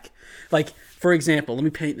back. Like, for example, let me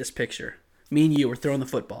paint this picture. Me and you are throwing the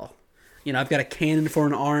football. I've got a cannon for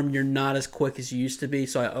an arm. You're not as quick as you used to be,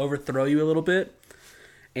 so I overthrow you a little bit.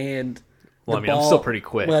 And I'm still pretty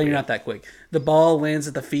quick. Well, you're not that quick. The ball lands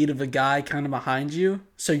at the feet of a guy kind of behind you,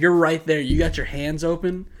 so you're right there. You got your hands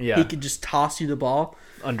open. Yeah. He could just toss you the ball.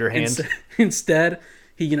 Underhand. Instead,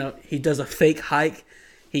 he does a fake hike.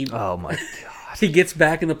 Oh my god. He gets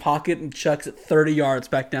back in the pocket and chucks it 30 yards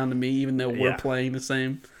back down to me, even though we're playing the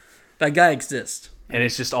same. That guy exists. And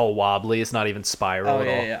it's just all wobbly. It's not even spiral at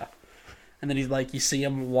all. Yeah. And then he's like, you see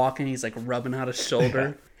him walking, he's like rubbing out his shoulder.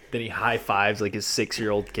 Yeah. Then he high-fives like his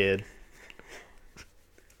 6-year-old kid.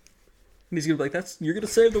 And he's going to be like, you're going to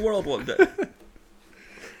save the world one day.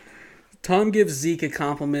 Tom gives Zeke a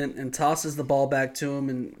compliment and tosses the ball back to him.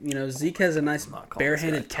 And, Zeke has a nice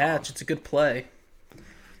barehanded catch. It's a good play. I'm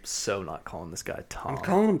so not calling this guy Tom. I'm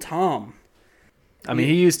calling him Tom. I mean,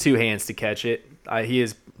 he used 2 hands to catch it. He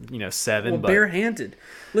is, 7. Well, but barehanded.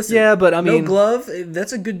 Listen, yeah, but I mean, no glove.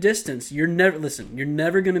 That's a good distance. You're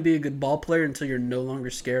never going to be a good ball player until you're no longer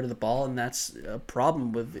scared of the ball, and that's a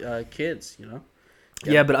problem with kids.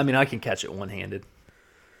 Yeah, but I mean, I can catch it one-handed.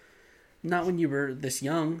 Not when you were this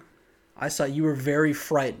young. I saw you were very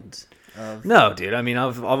frightened. No, dude. I mean,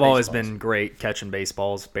 I've always been great catching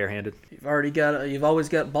baseballs barehanded. You've always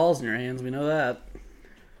got balls in your hands. We know that.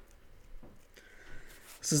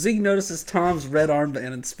 So Zeke notices Tom's red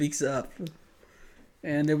armband and speaks up.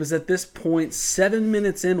 And it was at this point, 7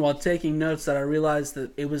 minutes in while taking notes, that I realized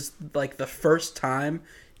that it was like the first time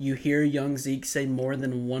you hear young Zeke say more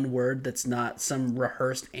than one word that's not some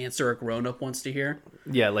rehearsed answer a grown-up wants to hear.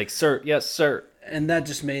 Yeah, like, sir, yes, sir. And that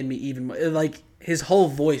just made me even more, like, his whole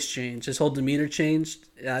voice changed. His whole demeanor changed.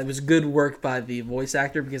 It was good work by the voice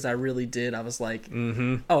actor because I really did. I was like,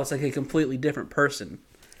 oh, it's like a completely different person.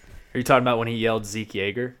 Are you talking about when he yelled Zeke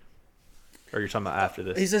Yeager? Or are you talking about after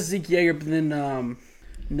this? He says Zeke Yeager, but then,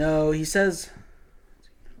 no, he says...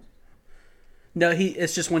 No,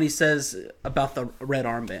 it's just when he says about the red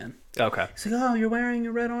armband. Okay. He's like, oh, you're wearing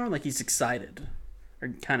a red arm? Like, he's excited. Or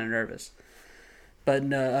kind of nervous.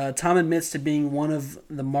 But Tom admits to being one of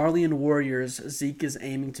the Marleyan warriors Zeke is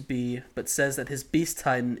aiming to be, but says that his Beast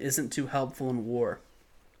Titan isn't too helpful in war.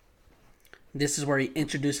 This is where he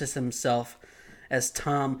introduces himself as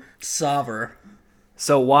Tom Saver.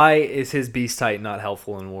 So why is his Beast Titan not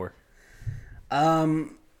helpful in war?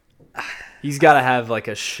 He's got to have like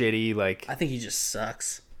a shitty like. I think he just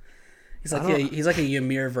sucks. He's like a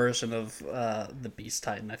Ymir version of the Beast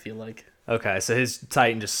Titan. I feel like. Okay, so his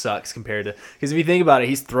Titan just sucks compared to because if you think about it,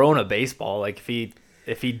 he's throwing a baseball. Like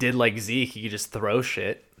if he did like Zeke, he could just throw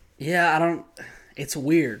shit. Yeah, I don't. It's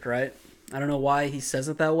weird, right? I don't know why he says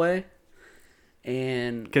it that way.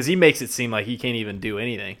 And because he makes it seem like he can't even do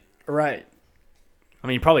anything. Right. I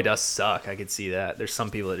mean, he probably does suck. I could see that. There's some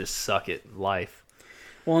people that just suck at life.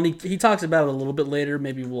 Well, and he talks about it a little bit later.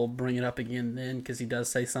 Maybe we'll bring it up again then, because he does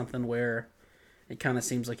say something where it kind of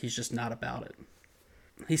seems like he's just not about it.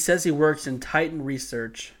 He says he works in Titan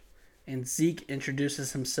research, and Zeke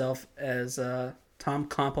introduces himself as Tom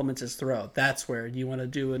compliments his throw. That's where you want to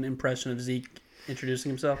do an impression of Zeke introducing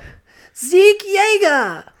himself. Zeke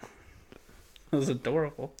Yeager! That was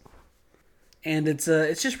adorable. And it's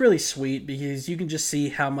just really sweet because you can just see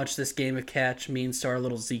how much this game of catch means to our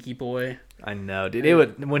little Zeke boy. I know,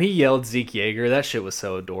 dude. When he yelled Zeke Yeager, that shit was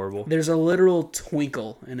so adorable. There's a literal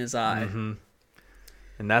twinkle in his eye. Mm-hmm.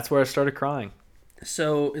 And that's where I started crying.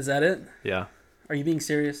 So, is that it? Yeah. Are you being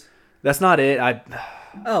serious? That's not it.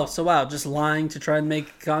 Oh, so wow, just lying to try and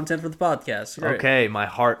make content for the podcast. Great. Okay, my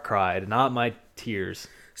heart cried, not my tears.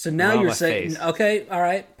 So now you're saying, okay, all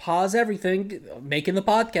right, pause everything, making the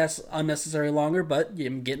podcast unnecessarily longer, but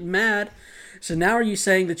I'm getting mad. So now are you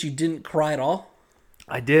saying that you didn't cry at all?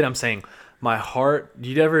 I did. I'm saying my heart. Do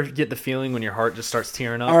you ever get the feeling when your heart just starts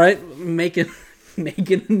tearing up? All right, making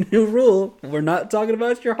a new rule. We're not talking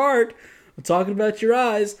about your heart. We're talking about your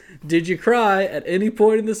eyes. Did you cry at any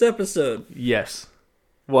point in this episode? Yes.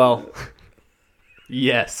 Well,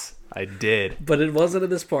 yes, I did. But it wasn't at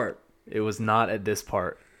this part. It was not at this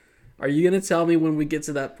part. Are you going to tell me when we get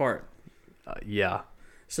to that part? Yeah.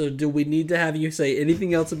 So do we need to have you say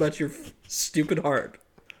anything else about your stupid heart?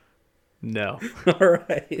 No. All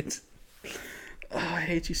right. Oh, I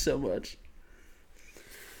hate you so much.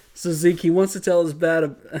 So Zeke, he wants to tell us bad.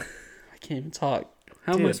 I can't even talk.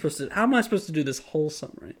 How am I supposed to do this whole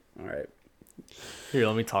summary? All right. Here,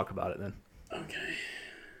 let me talk about it then. Okay.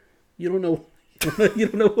 You don't know. You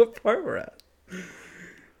don't know what part we're at.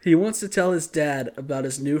 He wants to tell his dad about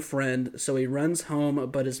his new friend, so he runs home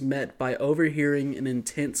but is met by overhearing an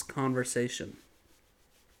intense conversation.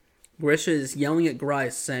 Grisha is yelling at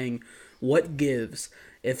Grice, saying, "What gives?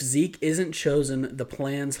 If Zeke isn't chosen, the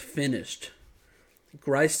plan's finished."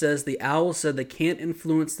 Grice says the owl said they can't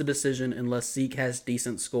influence the decision unless Zeke has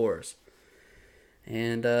decent scores.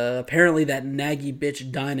 And apparently that naggy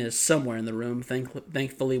bitch Dinah is somewhere in the room.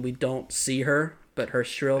 Thankfully we don't see her, but her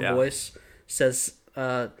shrill voice says...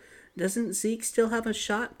 doesn't Zeke still have a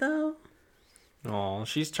shot, though? Oh,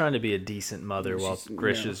 she's trying to be a decent mother while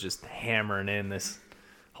Grisha's just hammering in this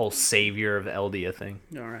whole savior of Eldia thing.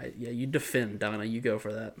 All right, yeah, you defend Donna. You go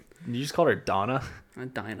for that. You just called her Donna?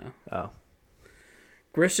 Dinah. Oh.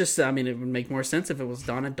 Grisha, it would make more sense if it was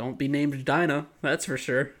Donna. Don't be named Dinah, that's for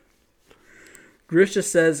sure. Grisha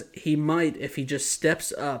says he might if he just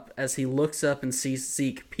steps up as he looks up and sees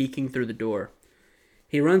Zeke peeking through the door.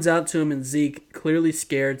 He runs out to him, and Zeke, clearly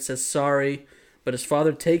scared, says sorry, but his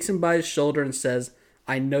father takes him by his shoulder and says,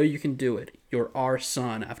 "I know you can do it. You're our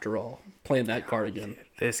son, after all." Playing that card again.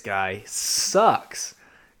 This guy sucks.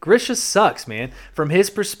 Grisha sucks, man. From his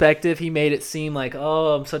perspective, he made it seem like,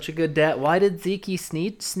 oh, I'm such a good dad. Why did Zeke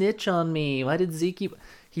snitch on me? Why did Zeke...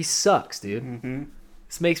 He sucks, dude. Mm-hmm.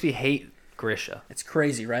 This makes me hate Grisha. It's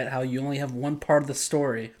crazy, right? How you only have one part of the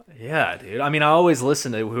story. Yeah, dude. I mean, I always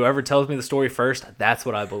listen to whoever tells me the story first. That's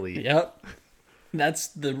what I believe. Yep. That's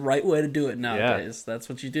the right way to do it nowadays. Yeah. That's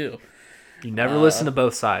what you do. You never listen to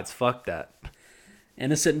both sides. Fuck that.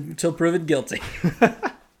 Innocent until proven guilty.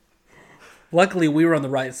 Luckily, we were on the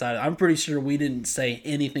right side. I'm pretty sure we didn't say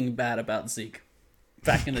anything bad about Zeke.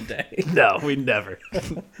 back in the day. No, we never.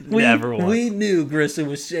 Never once. We knew Grissom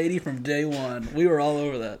was shady from day one. We were all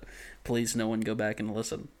over that. Please, no one go back and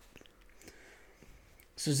listen.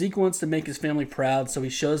 So Zeke wants to make his family proud, so he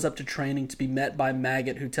shows up to training to be met by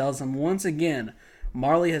Maggot, who tells him once again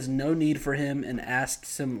Marley has no need for him and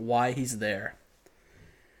asks him why he's there.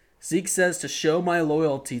 Zeke says to show my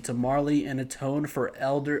loyalty to Marley and atone for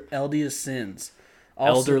Eldia's sins.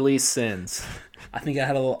 Also, elderly sins. I think I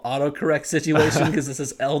had a little autocorrect situation because it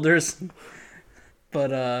says elders.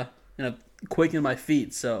 But, quicken my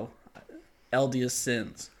feet, so Eldia's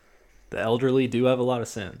sins. The elderly do have a lot of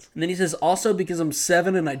sins. And then he says, also because I'm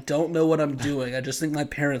 7 and I don't know what I'm doing. I just think my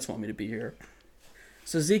parents want me to be here.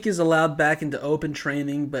 So Zeke is allowed back into open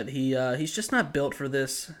training, but he's just not built for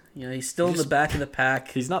this. He's still in the back of the pack.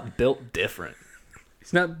 He's not built different.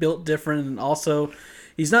 He's not built different, and also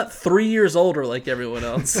he's not 3 years older like everyone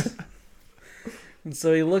else. And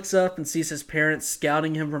so he looks up and sees his parents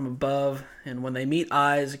scouting him from above, and when they meet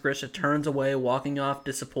eyes, Grisha turns away, walking off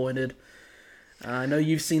disappointed. I know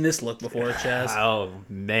you've seen this look before, Chaz. Oh,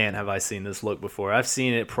 man, have I seen this look before. I've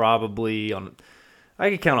seen it probably I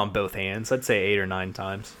could count on both hands. I'd say 8 or 9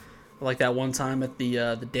 times. Like that one time at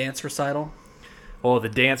the dance recital? Oh, the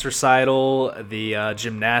dance recital, the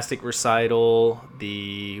gymnastic recital,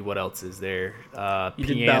 what else is there? You piano.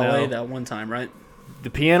 did ballet that one time, right? The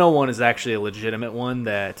piano one is actually a legitimate one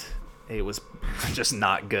that it was just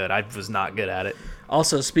not good. I was not good at it.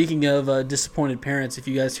 Also, speaking of disappointed parents, if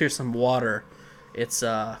you guys hear some water, it's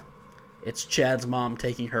Chad's mom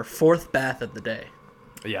taking her 4th bath of the day.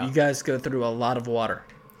 Yeah. You guys go through a lot of water.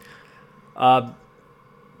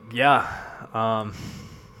 Yeah.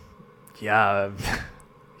 Yeah.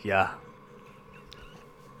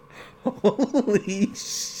 Holy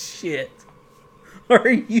shit. Are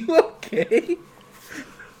you okay?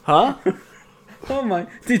 Huh? Oh my.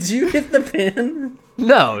 Did you hit the pin?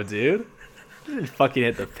 No, dude. I didn't fucking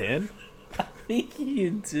hit the pin. I think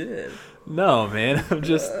you did. No, man. I'm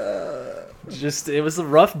just it was a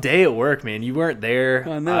rough day at work, man. You weren't there.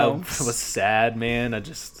 I know. I was sad, man.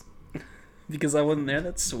 Because I wasn't there?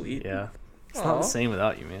 That's sweet. Yeah. It's not the same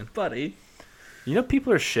without you, man. Buddy. You know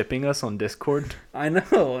people are shipping us on Discord? I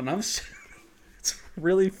know, and it's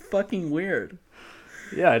really fucking weird.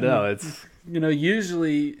 Yeah, I know. It's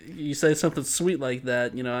usually you say something sweet like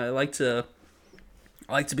that, I like to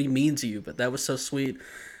be mean to you, but that was so sweet.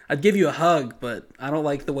 I'd give you a hug, but I don't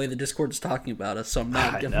like the way the Discord's talking about us, so I'm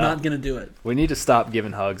not going to do it. We need to stop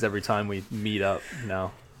giving hugs every time we meet up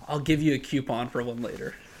now. I'll give you a coupon for one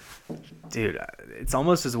later. Dude, it's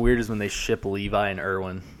almost as weird as when they ship Levi and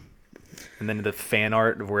Irwin. And then the fan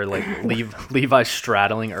art where Levi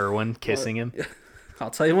straddling Irwin, kissing him. I'll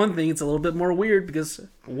tell you one thing, it's a little bit more weird because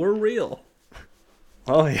we're real.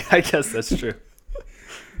 Oh, yeah, I guess that's true.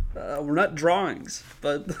 We're not drawings,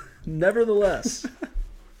 but nevertheless.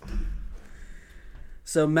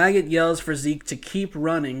 So Maggot yells for Zeke to keep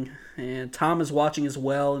running, and Tom is watching as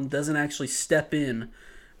well and doesn't actually step in,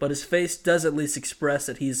 but his face does at least express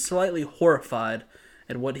that he's slightly horrified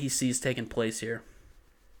at what he sees taking place here.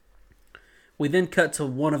 We then cut to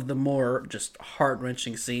one of the more just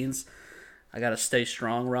heart-wrenching scenes. I gotta stay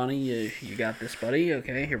strong, Ronnie. You got this, buddy.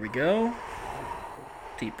 Okay, here we go.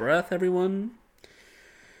 Deep breath, everyone.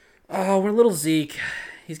 Oh, we're little Zeke.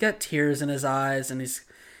 He's got tears in his eyes, and he's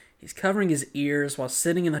covering his ears while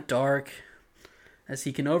sitting in the dark as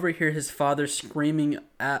he can overhear his father screaming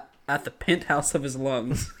at the penthouse of his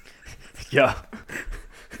lungs. Yeah.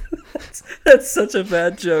 That's such a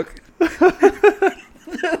bad joke. The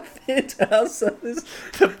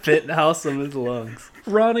penthouse of his lungs.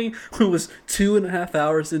 Ronnie, who was 2.5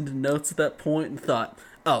 hours into notes at that point, and thought,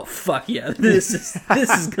 "Oh fuck yeah, this is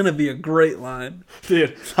gonna be a great line."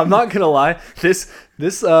 Dude, I'm not gonna lie. This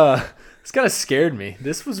kind of scared me.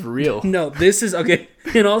 This was real. No, this is okay.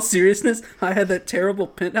 In all seriousness, I had that terrible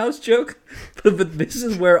penthouse joke, but this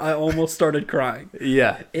is where I almost started crying.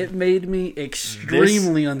 Yeah, it made me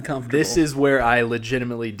extremely uncomfortable. This is where I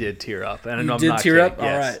legitimately did tear up, and you I'm did not tear kidding. up. Yes.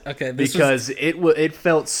 All right, okay. Because it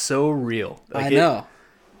felt so real. Like I know.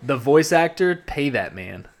 The voice actor, pay that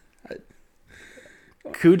man.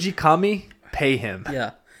 Kuji Kami, pay him.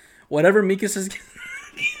 Yeah, whatever Mika says.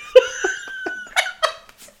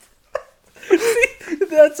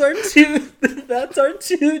 That's our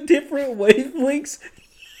two different wavelengths.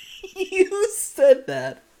 You said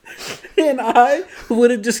that, and I would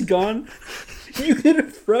have just gone. You could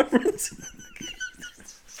have referenced.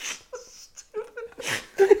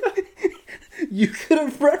 You could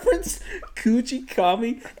have referenced Kuji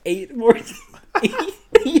Kami 8 more times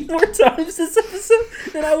this episode,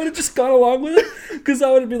 and I would have just gone along with it because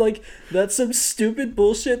I would have been like, "That's some stupid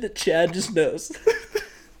bullshit that Chad just knows."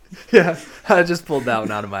 Yeah, I just pulled that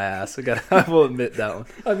one out of my ass. I will admit that one.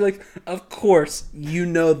 I'd be like, of course, you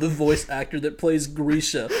know the voice actor that plays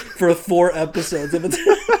Grisha for 4 episodes of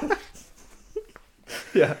it.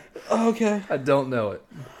 Yeah. Okay. I don't know it.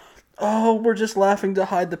 Oh, we're just laughing to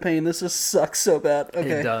hide the pain. This just sucks so bad.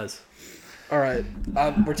 Okay. It does. All right.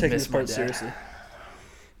 We're taking this part seriously.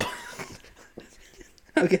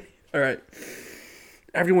 Okay. All right.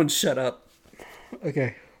 Everyone shut up.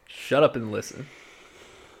 Okay. Shut up and listen.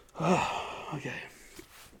 Okay.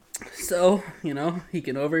 So, he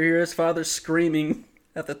can overhear his father screaming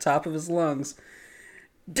at the top of his lungs,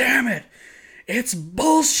 "Damn it! It's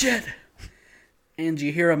bullshit!" And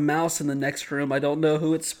you hear a mouse in the next room. I don't know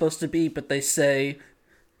who it's supposed to be, but they say,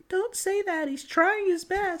 "Don't say that. He's trying his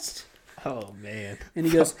best." Oh, man. And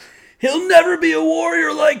he goes, "He'll never be a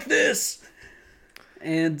warrior like this."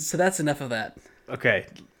 And so that's enough of that. Okay.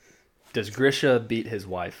 Does Grisha beat his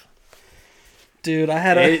wife? Dude, I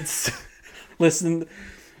had a... Listen.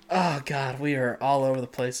 Oh, God, we are all over the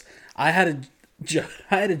place. I had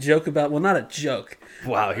a joke about... Well, not a joke.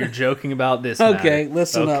 Wow, you're joking about this. Okay,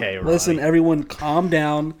 listen up. Ronnie. Listen, everyone, calm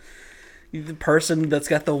down. The person that's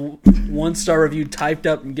got the 1-star review typed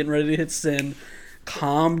up and getting ready to hit send,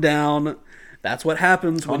 calm down. That's what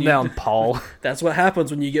happens Calm down, Paul. That's what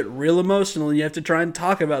happens when you get real emotional and you have to try and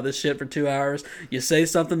talk about this shit for 2 hours. You say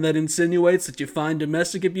something that insinuates that you find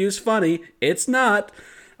domestic abuse funny. It's not.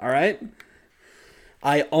 All right?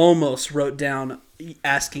 I almost wrote down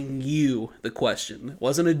asking you the question. It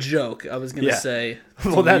wasn't a joke. I was going to say.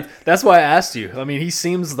 Well, that's why I asked you. I mean, he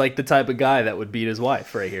seems like the type of guy that would beat his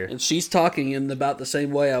wife right here. And she's talking in about the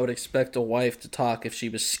same way I would expect a wife to talk if she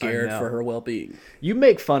was scared for her well-being. You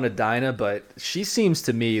make fun of Dinah, but she seems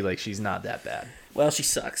to me like she's not that bad. Well, she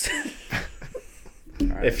sucks.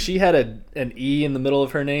 Right. If she had an E in the middle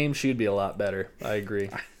of her name, she'd be a lot better. I agree.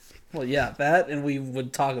 Well, yeah, that, and we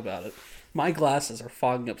would talk about it. My glasses are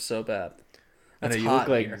fogging up so bad. That's I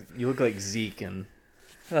know you look like Zeke, and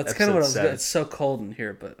that's kind of what I was. It's so cold in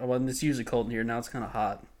here, but it's usually cold in here. Now it's kind of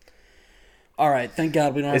hot. All right, thank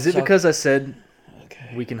God we don't. Is it because I said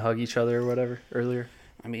we can hug each other or whatever earlier?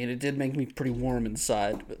 I mean, it did make me pretty warm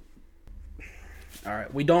inside, but all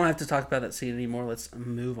right, we don't have to talk about that scene anymore. Let's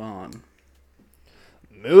move on.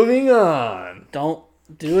 Moving on. Don't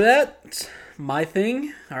do that. It's my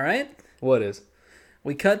thing. All right. What is?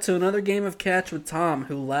 We cut to another game of catch with Tom,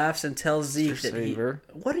 who laughs and tells Zeke that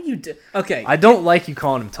What are you doing? Okay. I don't like you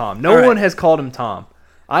calling him Tom. No one has called him Tom.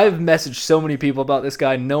 I've messaged so many people about this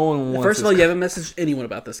guy. No one wants. First of all, you haven't messaged anyone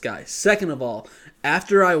about this guy. Second of all,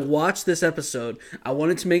 after I watched this episode, I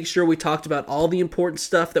wanted to make sure we talked about all the important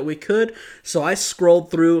stuff that we could. So I scrolled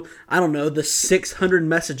through, I don't know, the 600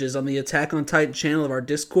 messages on the Attack on Titan channel of our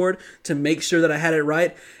Discord to make sure that I had it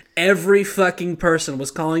right. Every fucking person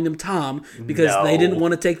was calling him Tom because they didn't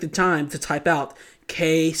want to take the time to type out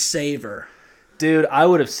K Saver. Dude, I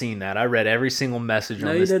would have seen that. I read every single message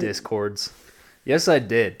on this Discords. Yes, I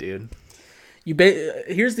did, dude.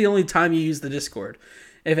 Here's the only time you use the Discord.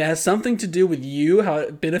 If it has something to do with you, how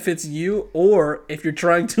it benefits you, or if you're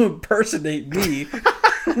trying to impersonate me.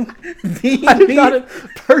 I did not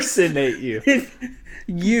impersonate you.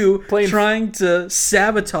 You trying to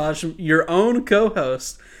sabotage your own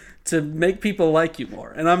co-host to make people like you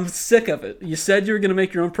more. And I'm sick of it. You said you were going to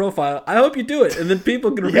make your own profile. I hope you do it. And then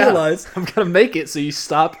people can realize. I'm going to make it so you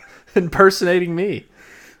stop impersonating me.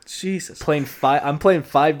 Jesus. I'm playing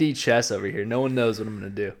 5D chess over here. No one knows what I'm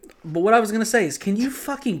going to do. But what I was going to say is, can you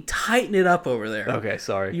fucking tighten it up over there? Okay,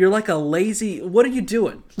 sorry. You're like a lazy... What are you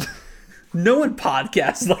doing? No one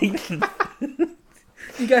podcasts like...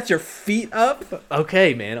 You got your feet up?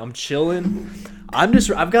 Okay, man. I'm chilling. I've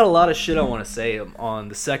got a lot of shit I want to say on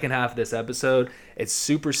the second half of this episode. It's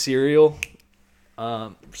super serial.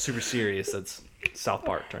 Super serious. That's South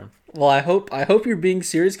Park term. Well, I hope you're being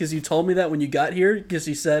serious because you told me that when you got here because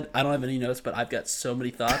you said, I don't have any notes, but I've got so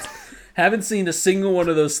many thoughts. Haven't seen a single one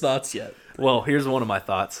of those thoughts yet. Well, here's one of my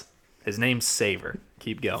thoughts. His name's Saver.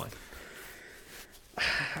 Keep going.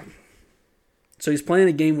 So he's playing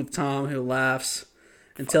a game with Tom, who laughs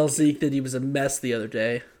and tells Zeke that he was a mess the other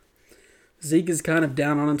day. Zeke is kind of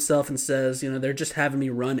down on himself and says, they're just having me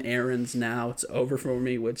run errands now. It's over for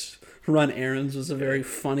me, which run errands was a very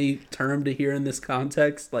funny term to hear in this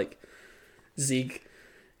context. Like, Zeke,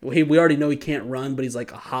 we already know he can't run, but he's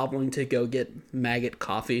like hobbling to go get maggot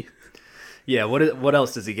coffee. Yeah, what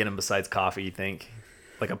else does he get him besides coffee, you think?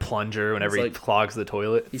 Like a plunger whenever he clogs the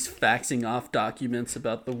toilet? He's faxing off documents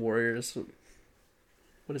about the Warriors.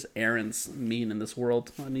 What does errands mean in this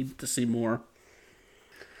world? I need to see more.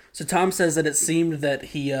 So Tom says that it seemed that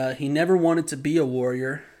he never wanted to be a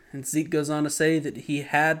warrior, and Zeke goes on to say that he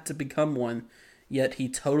had to become one, yet he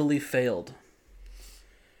totally failed.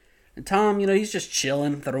 And Tom, he's just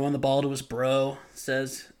chilling, throwing the ball to his bro.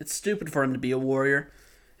 Says it's stupid for him to be a warrior.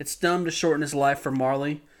 It's dumb to shorten his life for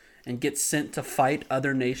Marley and get sent to fight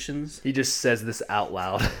other nations. He just says this out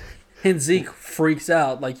loud. And Zeke freaks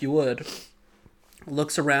out like you would.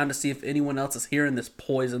 Looks around to see if anyone else is hearing this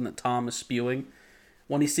poison that Tom is spewing.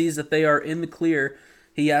 When he sees that they are in the clear,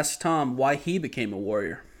 he asks Tom why he became a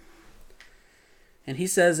warrior. And he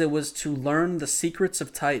says it was to learn the secrets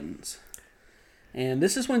of Titans. And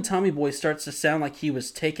this is when Tommy Boy starts to sound like he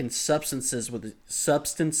was taking substances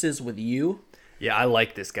with you. Yeah, I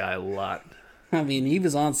like this guy a lot. I mean, he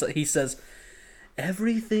was on. He says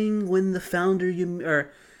everything when the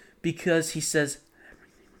founder because he says.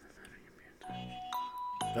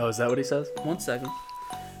 Oh, is that what he says? 1 second.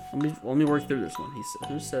 Let me work through this one. He said,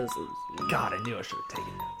 who says this? God, I knew I should have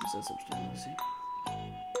taken it. Who says something? Let me see.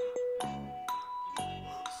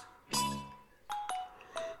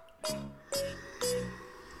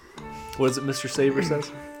 What is it Mr. Saber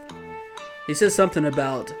says? He says something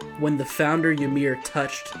about when the founder Ymir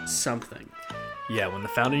touched something. Yeah, when the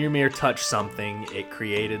founder Ymir touched something, it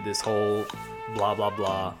created this whole blah, blah,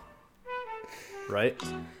 blah. Right?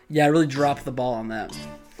 Yeah, I really dropped the ball on that.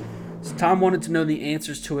 So Tom wanted to know the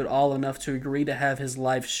answers to it all enough to agree to have his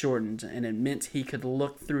life shortened, and it meant he could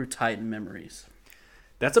look through Titan memories.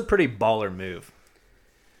 That's a pretty baller move.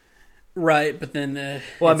 Right, but then...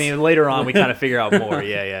 well, I mean, later on we kind of figure out more,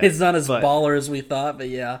 yeah. It's not as baller as we thought, but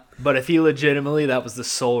yeah. But if he legitimately, that was the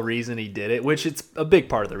sole reason he did it, which it's a big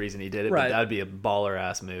part of the reason he did it, right. But that would be a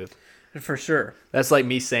baller-ass move. For sure. That's like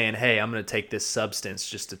me saying, hey, I'm going to take this substance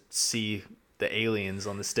just to see the aliens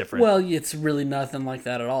on this different... Well, it's really nothing like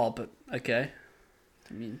that at all, but okay.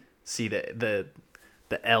 I mean... See the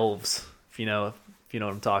elves, if you know what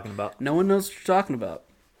I'm talking about. No one knows what you're talking about.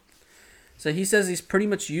 So he says he's pretty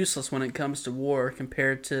much useless when it comes to war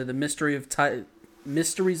compared to the mysteries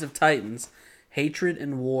of Titans. Hatred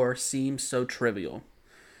and war seem so trivial.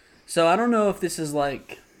 So I don't know if this is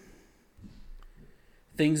like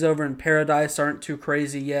things over in Paradise aren't too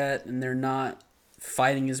crazy yet and they're not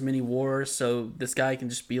fighting as many wars, so this guy can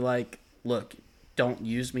just be like, look, don't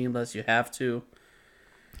use me unless you have to.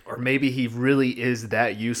 Or maybe he really is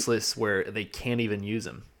that useless where they can't even use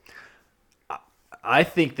him. I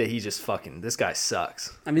think that he's just fucking... This guy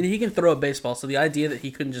sucks. I mean, he can throw a baseball, so the idea that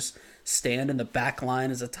he couldn't just stand in the back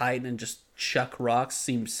line as a Titan and just chuck rocks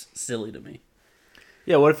seems silly to me.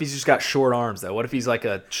 Yeah, what if he's just got short arms, though? What if he's like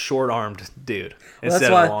a short-armed dude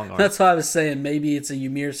instead of long arms? That's why I was saying maybe it's a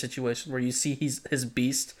Ymir situation where you see his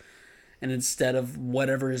beast, and instead of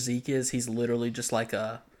whatever Zeke is, he's literally just like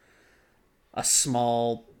a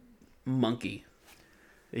small monkey.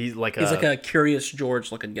 He's like a Curious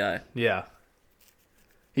George looking guy. Yeah.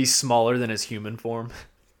 He's smaller than his human form.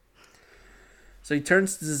 So he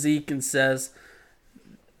turns to Zeke and says,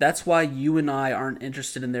 that's why you and I aren't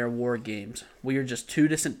interested in their war games. We are just two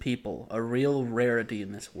distant people, a real rarity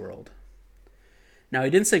in this world. Now, he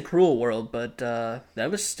didn't say cruel world, but that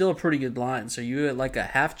was still a pretty good line. So you at like a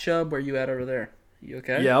half chub? Where you at over there? You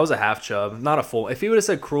okay? Yeah, I was a half chub, not a full. If he would have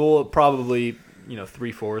said cruel, probably,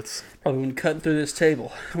 3/4. Probably been cutting through this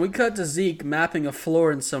table. We cut to Zeke mapping a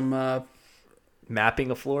floor in some...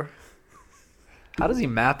 Mapping a floor? How does he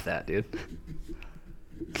map that, dude?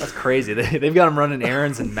 That's crazy. They've got him running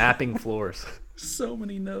errands and mapping floors. So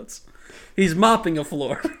many notes. He's mopping a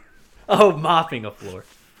floor. Oh, mopping a floor.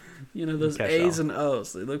 Those A's and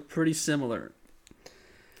O's. They look pretty similar.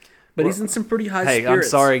 But he's in some pretty high spirits. Hey, I'm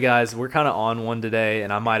sorry, guys. We're kind of on one today,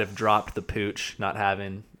 and I might have dropped the pooch, not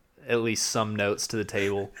having at least some notes to the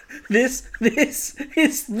table. This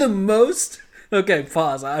is the most... Okay,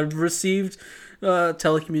 pause. I've received...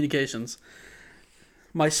 telecommunications.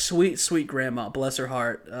 My sweet, sweet grandma, bless her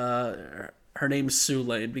heart, her name's Sue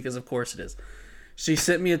Lane, because of course it is. She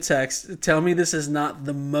sent me a text. Tell me this is not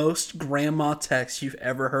the most grandma text you've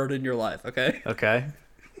ever heard in your life, okay? Okay.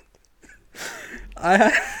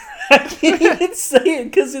 I can't even say it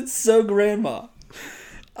because it's so grandma.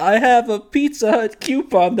 I have a Pizza Hut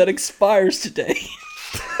coupon that expires today.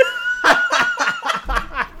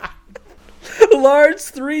 Large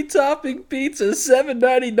 3-topping pizza,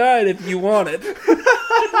 $7.99 if you want it.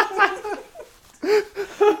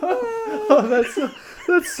 Oh,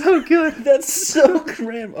 that's so good. That's so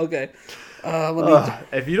grim. Okay.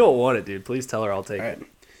 If you don't want it, dude, please tell her I'll take it.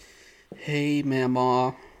 Hey,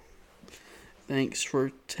 Mama. Thanks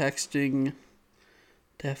for texting.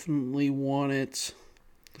 Definitely want it.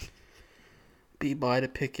 Be by to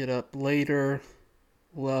pick it up later.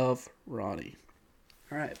 Love, Ronnie.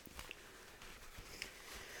 All right.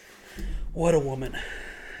 What a woman.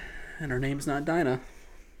 And her name's not Dinah.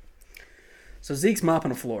 So Zeke's mopping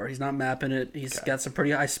the floor. He's not mapping it. He's got some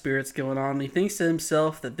pretty high spirits going on. And he thinks to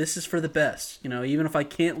himself that this is for the best. You know, even if I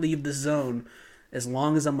can't leave the zone, as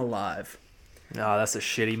long as I'm alive. No, that's a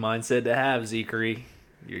shitty mindset to have, Zekery.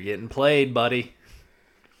 You're getting played, buddy.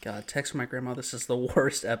 God, text my grandma. This is the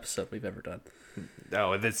worst episode we've ever done.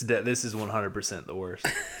 Oh, this is 100% the worst.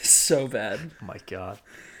 So bad. Oh my God.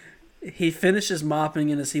 He finishes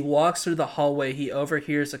mopping, and as he walks through the hallway, he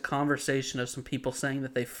overhears a conversation of some people saying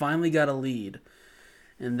that they finally got a lead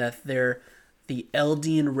and that they're the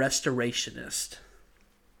Eldian restorationist.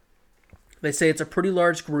 They say it's a pretty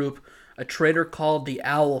large group. A trader called the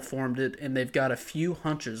Owl formed it, and they've got a few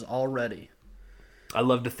hunches already. I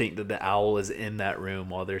love to think that the owl is in that room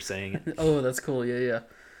while they're saying it. Oh, that's cool. Yeah.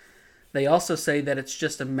 They also say that it's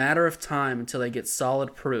just a matter of time until they get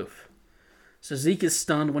solid proof. So Zeke is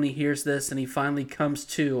stunned when he hears this, and he finally comes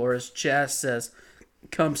to, or as Jazz says,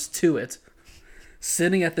 comes to it,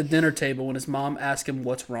 sitting at the dinner table when his mom asks him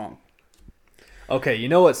what's wrong. Okay, you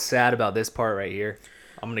know what's sad about this part right here?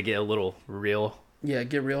 I'm going to get a little real. Yeah,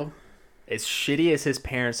 get real. As shitty as his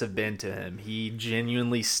parents have been to him, he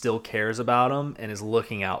genuinely still cares about him and is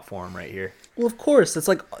looking out for him right here. Well, of course.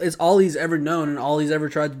 It's all he's ever known, and all he's ever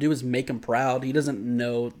tried to do is make him proud. He doesn't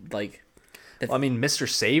know, like... Well, I mean, Mr.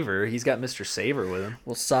 Saver, he's got Mr. Saver with him.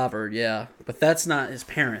 Well, Saver, yeah. But that's not his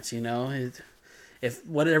parents, you know? If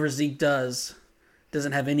whatever Zeke does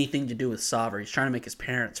doesn't have anything to do with Saver, he's trying to make his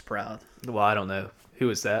parents proud. Well, I don't know.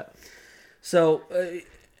 Who is that? So,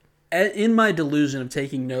 in my delusion of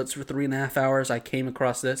taking notes for 3.5 hours, I came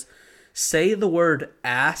across this. Say the word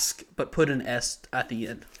ask, but put an S at the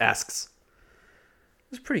end. Asks.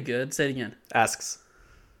 It's pretty good. Say it again. Asks.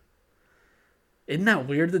 Isn't that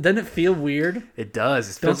weird? Doesn't it feel weird? It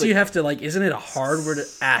does. Don't you have to, like, isn't it a hard word?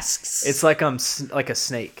 Asks. It's like I'm like a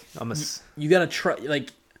snake. You gotta try, like,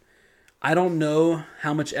 I don't know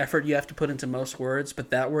how much effort you have to put into most words, but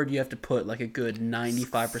that word you have to put, like, a good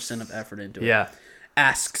 95% of effort into it. Yeah.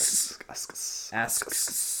 Asks.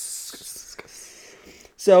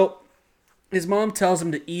 So, his mom tells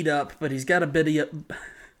him to eat up, but he's got a bit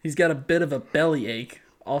of a bellyache,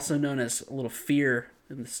 also known as a little fear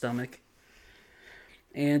in the stomach.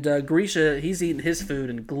 And Grisha, he's eating his food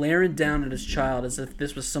and glaring down at his child as if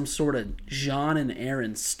this was some sort of Jean and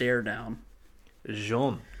Aaron stare down.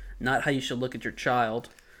 Jean. Not how you should look at your child.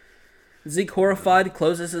 Zeke, horrified,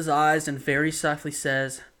 closes his eyes and very softly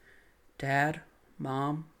says, "Dad,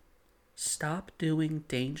 Mom, stop doing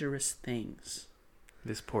dangerous things."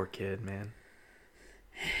 This poor kid, man.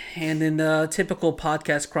 And in typical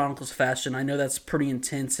Podcast Chronicles fashion, I know that's pretty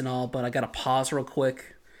intense and all, but I got to pause real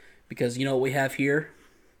quick because you know what we have here?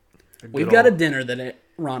 We've got a dinner that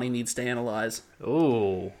Ronnie needs to analyze.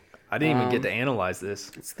 Oh, I didn't even get to analyze this.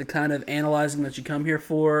 It's the kind of analyzing that you come here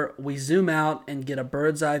for. We zoom out and get a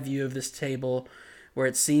bird's eye view of this table where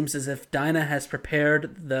it seems as if Dinah has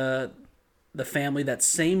prepared the family that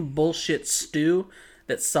same bullshit stew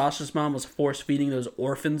that Sasha's mom was force-feeding those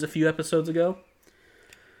orphans a few episodes ago.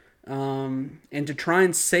 And to try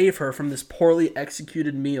and save her from this poorly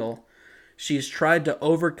executed meal, she's tried to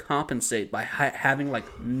overcompensate by having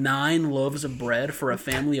like 9 loaves of bread for a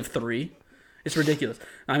family of 3. It's ridiculous.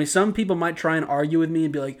 I mean, some people might try and argue with me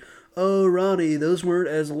and be like, "Oh, Ronnie, those weren't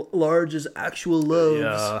as large as actual loaves."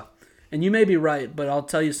 Yeah. And you may be right, but I'll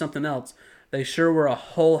tell you something else. They sure were a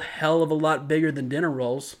whole hell of a lot bigger than dinner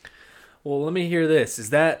rolls. Well, let me hear this. Is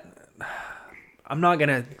that... I'm not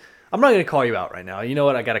gonna call you out right now. You know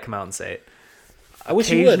what? I gotta come out and say it. I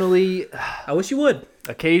wish you would.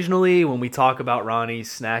 Occasionally, when we talk about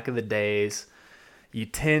Ronnie's snack of the days, you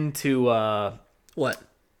tend to What?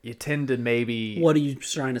 You tend to maybe... What are you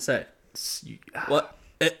trying to say? What?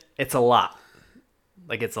 It's a lot.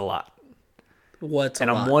 Like, it's a lot. What's a lot?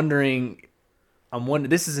 And I'm wondering...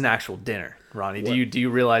 This is an actual dinner, Ronnie. What? Do you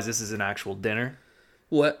realize this is an actual dinner?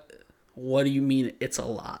 What do you mean it's a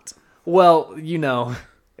lot? Well, you know,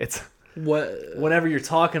 it's... What? Whenever you're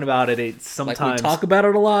talking about it, it sometimes... Like we talk about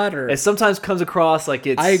it a lot? Or it sometimes comes across like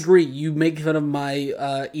it's... I agree. You make fun of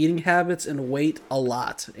my eating habits and weight a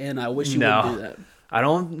lot, and I wish you wouldn't do that. I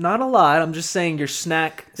don't... Not a lot. I'm just saying your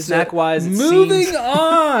snack-wise, moving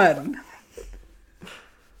on!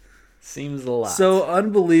 Seems a lot. So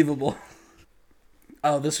unbelievable.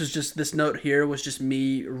 Oh, this note here was just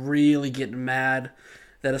me really getting mad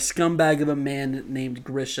that a scumbag of a man named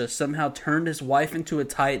Grisha somehow turned his wife into a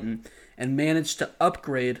titan and managed to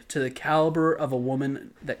upgrade to the caliber of a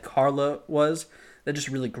woman that Carla was. That just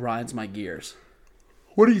really grinds my gears.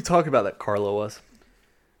 What are you talking about that Carla was?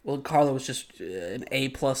 Well, Carla was just an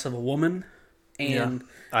A+ of a woman. And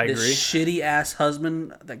I this agree. shitty-ass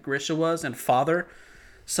husband that Grisha was and father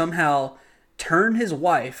somehow turned his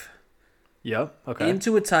wife Yep. Okay.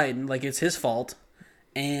 into a Titan, like it's his fault,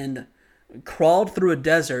 and crawled through a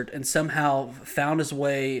desert and somehow found his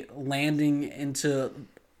way landing into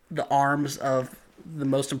the arms of the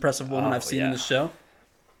most impressive woman I've seen in the show.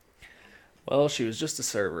 Well, she was just a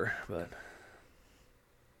server, but...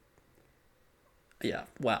 Yeah,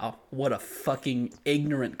 wow. What a fucking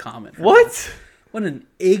ignorant comment. What? What an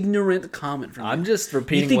ignorant comment from you. I'm just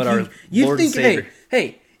repeating what our Lord and Savior...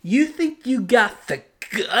 Hey, you think you got the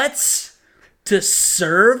guts to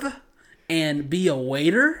serve and be a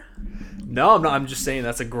waiter? No, I'm not. I'm just saying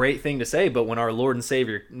that's a great thing to say, but when our Lord and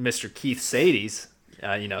Savior, Mr. Keith Sadie's,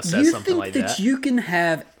 says something like that... You think that you can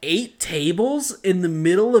have 8 tables in the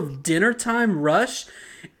middle of dinner time rush,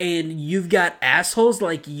 and you've got assholes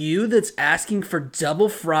like you that's asking for double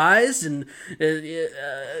fries and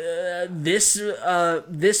this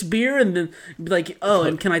beer, and then like, oh,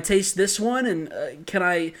 and can I taste this one, and can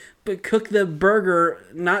I cook the burger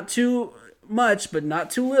not too much but not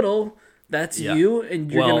too little? That's you,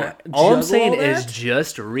 and you're gonna juggle all I'm saying all is that?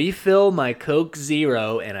 just refill my Coke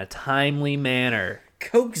Zero in a timely manner.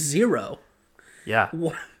 Coke Zero? Yeah.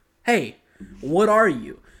 Hey, what are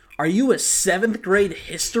you? Are you a 7th grade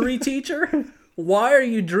history teacher? Why are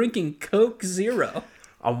you drinking Coke Zero?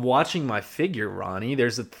 I'm watching my figure, Ronnie.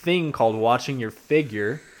 There's a thing called watching your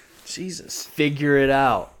figure. Jesus. Figure it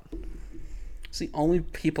out. It's the only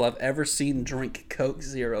people I've ever seen drink Coke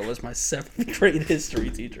Zero was my 7th grade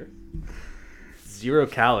history teacher. 0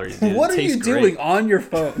 calories, dude. What are you doing on your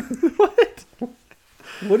phone? What?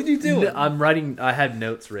 What are you doing? No, I'm writing. I had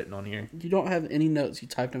notes written on here. You don't have any notes. You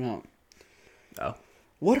typed them out. Oh.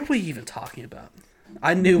 What are we even talking about?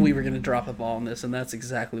 I knew we were going to drop a ball on this, and that's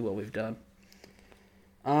exactly what we've done.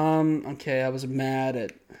 Okay, I was mad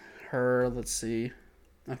at her. Let's see.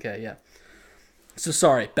 Okay, yeah. So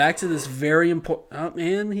sorry, back to this very important... Oh,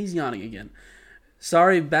 man, he's yawning again.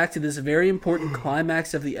 Sorry, back to this very important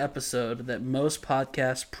climax of the episode that most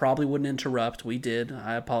podcasts probably wouldn't interrupt. We did.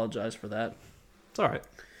 I apologize for that. It's all right.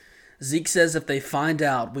 Zeke says if they find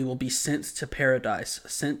out, we will be sent to paradise,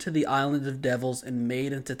 sent to the island of devils, and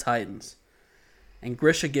made into titans. And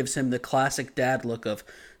Grisha gives him the classic dad look of,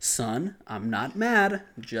 son, I'm not mad,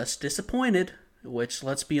 just disappointed, which,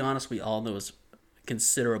 let's be honest, we all know is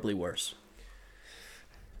considerably worse.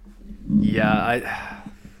 Yeah,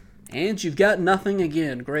 And you've got nothing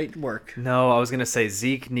again. Great work. No, I was going to say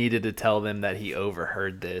Zeke needed to tell them that he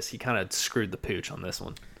overheard this. He kind of screwed the pooch on this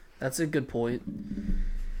one. That's a good point.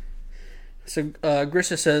 So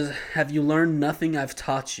Grisha says, have you learned nothing I've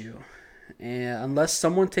taught you? And unless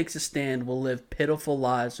someone takes a stand, we'll live pitiful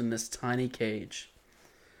lives in this tiny cage.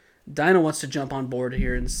 Dinah wants to jump on board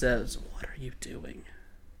here and says, what are you doing?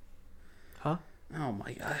 Huh? Oh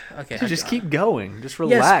my God. Okay. Just keep going. Just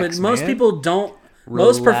relax, yes, but most man. people don't.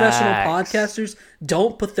 Relax. Most professional podcasters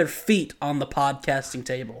don't put their feet on the podcasting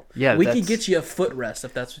table. Yeah, we can get you a footrest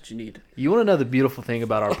if that's what you need. You want to know the beautiful thing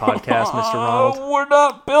about our podcast, Mr. Ronald? We're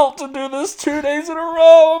not built to do this 2 days in a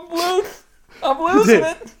row. I'm losing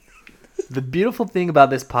it. The beautiful thing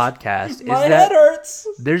about this podcast is My that head hurts.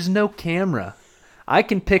 there's no camera. I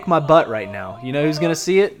can pick my butt right now. You know who's going to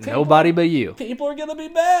see it? Nobody but you. People are going to be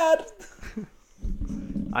mad.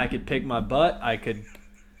 I could pick my butt. I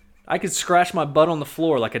could scratch my butt on the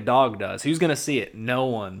floor like a dog does. Who's going to see it? No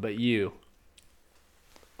one but you.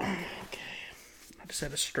 Okay. I just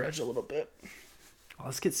had to stretch a little bit. Well,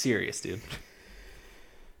 let's get serious, dude.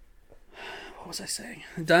 What was I saying?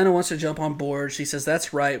 Dinah wants to jump on board. She says,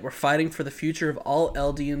 that's right. We're fighting for the future of all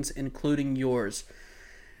Eldians, including yours.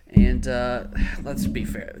 And let's be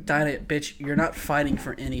fair. Dinah, bitch, you're not fighting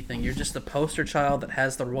for anything. You're just the poster child that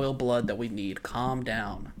has the royal blood that we need. Calm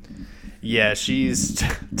down. Yeah, she's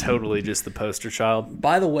totally just the poster child.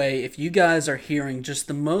 By the way, if you guys are hearing just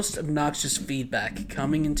the most obnoxious feedback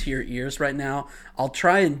coming into your ears right now, I'll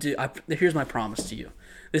try and do... here's my promise to you.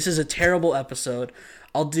 This is a terrible episode.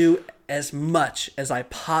 I'll do as much as I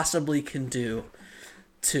possibly can do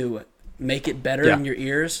to make it better in your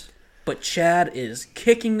ears. But Chad is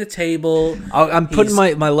kicking the table. I'm putting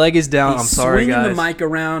my leg is down. I'm sorry, guys. He's swinging the mic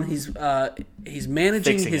around. He's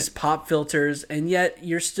managing his pop filters, and yet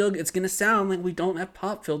it's going to sound like we don't have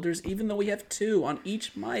pop filters, even though we have 2 on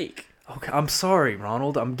each mic. Okay, I'm sorry,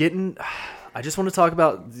 Ronald. I just want to talk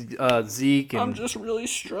about Zeke. And... I'm just really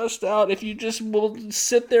stressed out. If you just will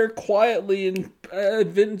sit there quietly and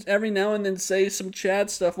every now and then say some Chad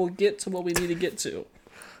stuff, we'll get to what we need to get to.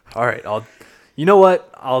 All right, you know what?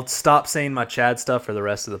 I'll stop saying my Chad stuff for the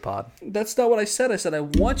rest of the pod. That's not what I said. I said I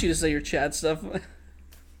want you to say your Chad stuff.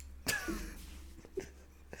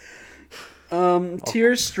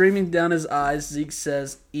 Tears streaming down his eyes, Zeke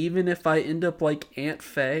says, even if I end up like Aunt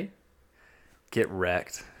Faye. Get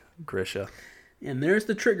wrecked. Grisha. And there's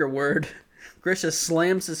the trigger word. Grisha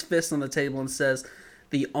slams his fist on the table and says,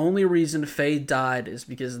 "The only reason Faye died is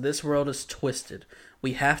because this world is twisted.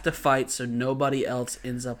 We have to fight so nobody else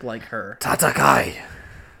ends up like her. Tatakai!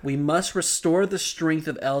 We must restore the strength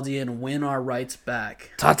of Eldia and win our rights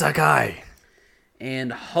back." Tatakai!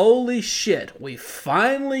 And holy shit, we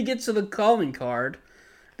finally get to the calling card.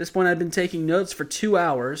 At this point, I've been taking notes for 2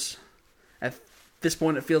 hours. At this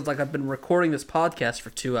point, it feels like I've been recording this podcast for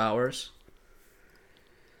 2 hours.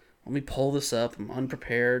 Let me pull this up. I'm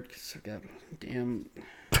unprepared because I've got damn...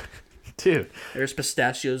 Dude. There's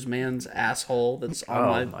Pistachios Man's asshole that's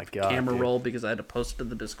on my camera roll because I had to post it to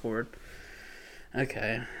the Discord.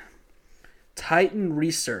 Okay. Titan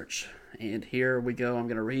Research. And here we go. I'm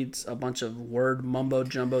going to read a bunch of word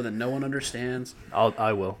mumbo-jumbo that no one understands.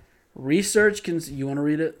 I will. Research can... You want to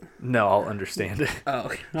read it? No, I'll understand it.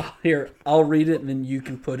 Oh, okay. Here, I'll read it and then you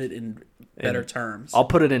can put it in better terms. I'll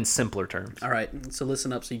put it in simpler terms. All right, so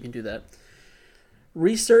listen up so you can do that.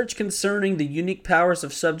 Research concerning the unique powers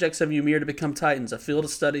of subjects of Ymir to become Titans, a field of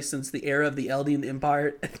study since the era of the Eldian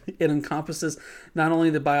Empire. It encompasses not only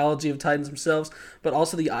the biology of Titans themselves, but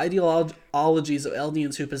also the ideologies of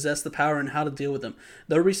Eldians who possess the power and how to deal with them.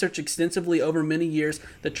 Though researched extensively over many years,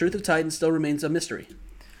 the truth of Titans still remains a mystery.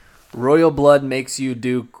 Royal blood makes you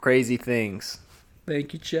do crazy things.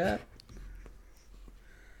 Thank you, chat.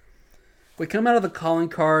 We come out of the calling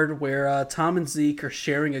card where Tom and Zeke are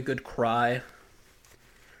sharing a good cry.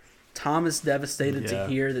 Tom is devastated to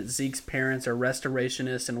hear that Zeke's parents are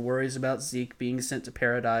restorationists and worries about Zeke being sent to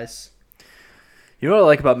paradise. You know what I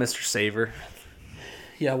like about Mr. Saver?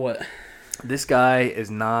 Yeah, what? This guy is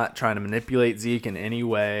not trying to manipulate Zeke in any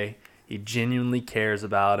way. He genuinely cares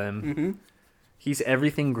about him. Mm-hmm. He's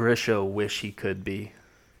everything Grisha wish he could be.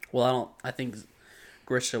 Well, I think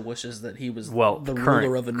Grisha wishes that he was the current,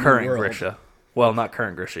 ruler of a new current world. Grisha. Well, not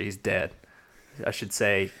current Grisha. He's dead. I should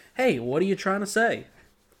say. Hey, what are you trying to say?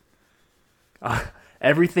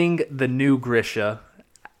 Everything the new Grisha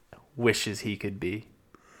wishes he could be.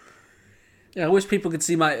 Yeah, I wish people could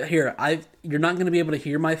see my... Here, you're not going to be able to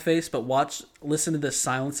hear my face, but listen to this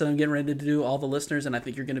silence that I'm getting ready to do, all the listeners, and I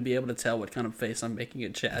think you're going to be able to tell what kind of face I'm making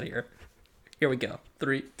in chat here. Here we go.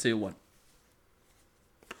 3, 2, 1.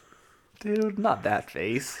 Dude, not that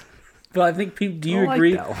face. But I think people... Do you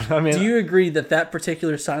agree? Do you agree that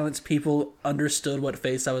particular silence, people understood what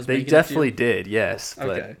face I was making? They definitely did, yes. But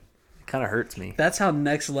okay. It kind of hurts me. That's how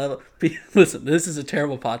next level... Listen, this is a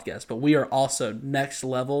terrible podcast, but we are also next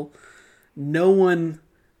level. No one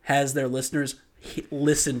has their listeners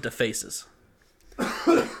listen to faces.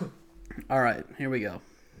 All right, here we go.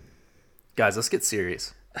 Guys, let's get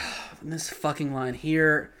serious. This fucking line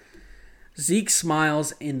here. Zeke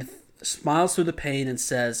smiles through the pain and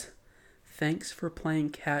says, "Thanks for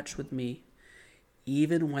playing catch with me.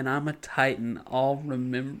 Even when I'm a Titan, I'll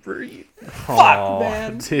remember you." Fuck,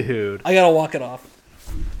 man. Dude. I gotta walk it off.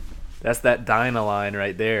 That's that Dinah line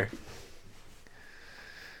right there.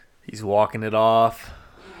 He's walking it off.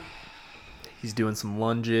 He's doing some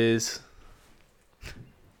lunges.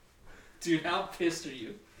 Dude, how pissed are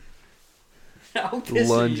you? How pissed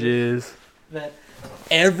lunges. Are you that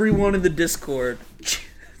everyone in the Discord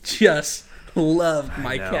just loved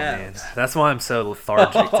my calves? Man. That's why I'm so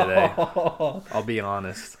lethargic today. I'll be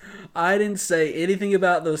honest. I didn't say anything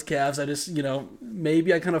about those calves. I just,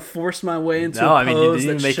 maybe I kind of forced my way into a pose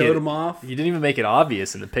that showed them off. You didn't even make it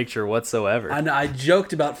obvious in the picture whatsoever. I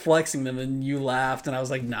joked about flexing them, and you laughed, and I was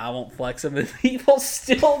like, "Nah, I won't flex them." And people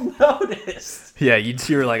still noticed. Yeah, you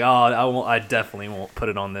were like, "Oh, I definitely won't put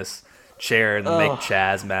it on this chair and make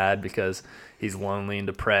Chaz mad because he's lonely and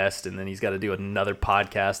depressed, and then he's got to do another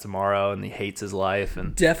podcast tomorrow, and he hates his life."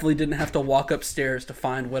 And definitely didn't have to walk upstairs to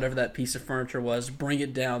find whatever that piece of furniture was, bring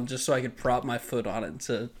it down just so I could prop my foot on it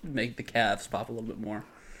to make the calves pop a little bit more.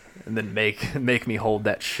 And then make me hold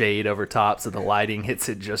that shade over top so the lighting hits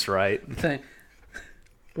it just right.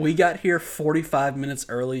 We got here 45 minutes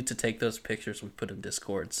early to take those pictures we put in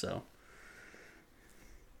Discord, so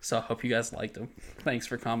I hope you guys liked them. Thanks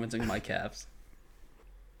for commenting my calves.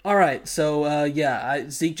 All right, so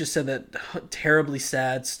Zeke just said that terribly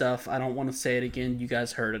sad stuff. I don't want to say it again. You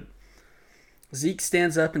guys heard it. Zeke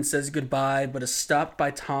stands up and says goodbye, but is stopped by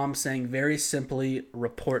Tom saying very simply,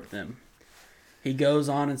 "Report them." He goes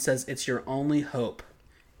on and says, "It's your only hope.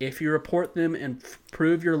 If you report them and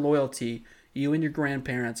prove your loyalty, you and your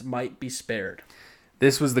grandparents might be spared."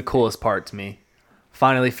 This was the coolest part to me.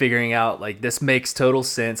 Finally figuring out, this makes total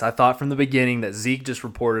sense. I thought from the beginning that Zeke just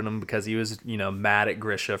reported him because he was, mad at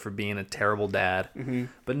Grisha for being a terrible dad. Mm-hmm.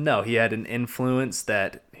 But no, he had an influence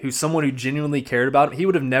who's someone who genuinely cared about him. He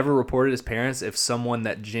would have never reported his parents if someone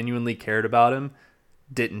that genuinely cared about him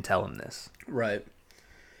didn't tell him this. Right.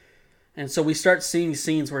 And so we start seeing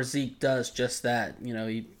scenes where Zeke does just that. You know,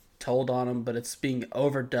 he told on him, but it's being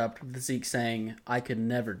overdubbed with Zeke saying, I could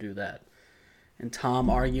never do that. And Tom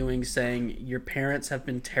arguing, saying, your parents have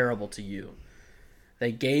been terrible to you.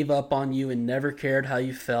 They gave up on you and never cared how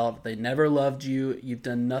you felt. They never loved you. You've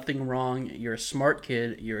done nothing wrong. You're a smart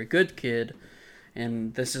kid. You're a good kid.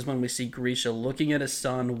 And this is when we see Grisha looking at his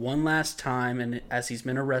son one last time, and as he's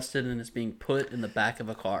been arrested and is being put in the back of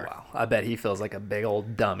a car. Wow, I bet he feels like a big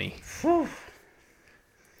old dummy. Whew.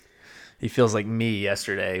 He feels like me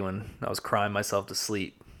yesterday when I was crying myself to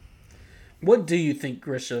sleep. What do you think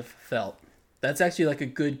Grisha felt? That's actually like a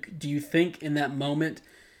good... Do you think in that moment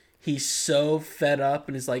he's so fed up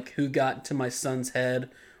and is like, who got into my son's head?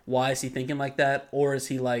 Why is he thinking like that? Or is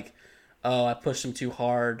he like, oh, I pushed him too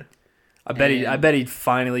hard? I bet he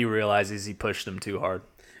finally realizes he pushed him too hard.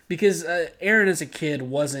 Because Aaron as a kid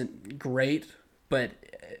wasn't great, but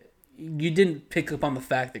you didn't pick up on the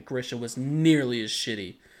fact that Grisha was nearly as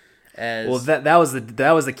shitty as... Well, that was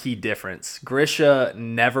the key difference. Grisha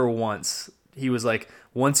never once... He was like,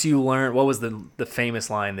 once you learn... What was the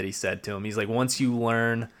famous line that he said to him? He's like, once you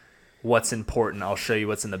learn what's important, I'll show you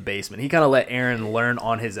what's in the basement. He kind of let Aaron learn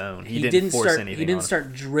on his own. He didn't force anything. He didn't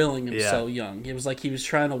start drilling him so young. It was like he was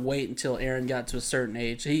trying to wait until Aaron got to a certain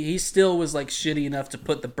age. He still was like shitty enough to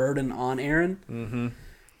put the burden on Aaron,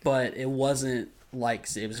 but it wasn't like...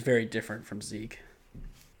 It was very different from Zeke.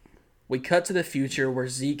 We cut to the future where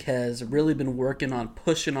Zeke has really been working on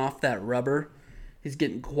pushing off that rubber. He's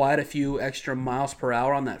getting quite a few extra miles per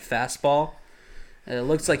hour on that fastball. It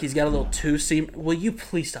looks like he's got a little two-seam. Will you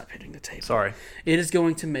please stop hitting the table? Sorry. It is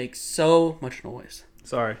going to make so much noise.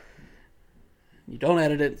 Sorry. You don't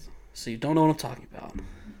edit it, so you don't know what I'm talking about.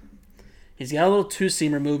 He's got a little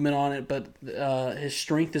two-seamer movement on it, but his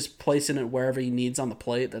strength is placing it wherever he needs on the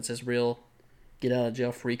plate. That's his real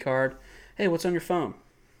get-out-of-jail-free card. Hey, what's on your phone?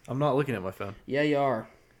 I'm not looking at my phone. Yeah, you are.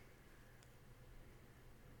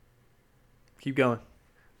 Keep going.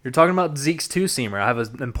 You're talking about Zeke's two-seamer. I have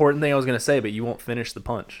an important thing I was going to say, but you won't finish the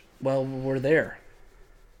punch. Well, we're there.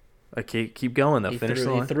 Okay, keep going, though. Finish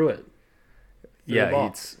the line. He threw it. Yeah,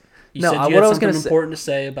 it's... You said you had something important to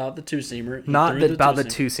say about the two-seamer. Not about the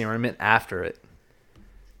two-seamer. I meant after it.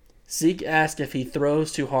 Zeke asked if he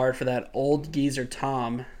throws too hard for that old geezer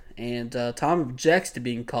Tom, and Tom objects to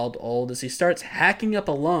being called old as he starts hacking up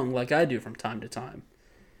a lung like I do from time to time.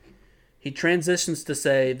 He transitions to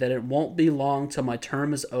say that it won't be long till my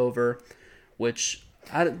term is over, which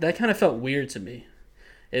that kind of felt weird to me.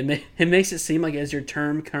 It makes it seem like as your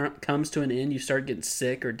term comes to an end, you start getting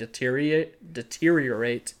sick or deteriorate.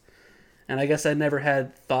 And I guess I never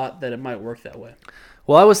had thought that it might work that way.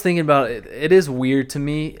 Well, I was thinking about it. It is weird to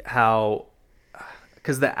me how,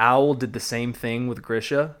 because the owl did the same thing with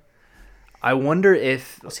Grisha. I wonder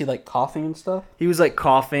if... Was he like coughing and stuff? He was like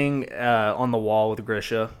coughing on the wall with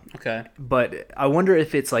Grisha. Okay. But I wonder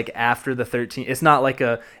if it's like after the 13... It's not like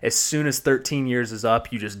as soon as 13 years is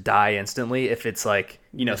up, you just die instantly. If it's like,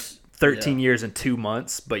 13 years and 2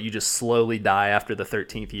 months, but you just slowly die after the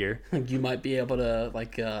 13th year. You might be able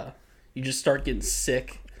to you just start getting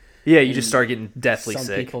sick. Yeah, you just start getting deathly sick.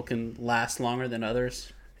 Some people can last longer than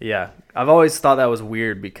others. Yeah. I've always thought that was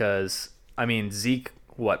weird because, Zeke...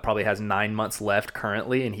 probably has 9 months left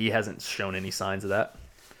currently, and he hasn't shown any signs of that.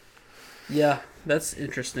 Yeah, that's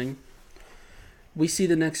interesting. We see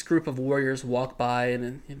the next group of warriors walk by,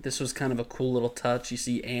 and this was kind of a cool little touch. You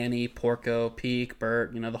see Annie, Porco, Peek,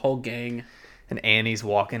 Bert, the whole gang. And Annie's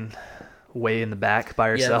walking way in the back by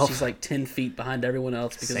herself. Yeah, she's like 10 feet behind everyone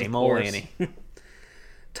else. Because Same old Annie.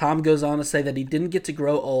 Tom goes on to say that he didn't get to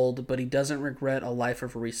grow old, but he doesn't regret a life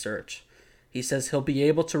of research. He says he'll be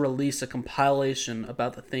able to release a compilation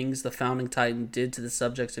about the things the Founding Titan did to the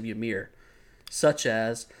subjects of Ymir, such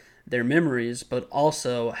as their memories, but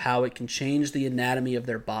also how it can change the anatomy of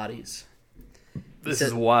their bodies. This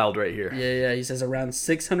is wild right here. Yeah. He says around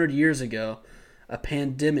 600 years ago, a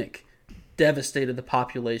pandemic devastated the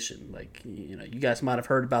population. You guys might have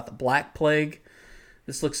heard about the Black Plague.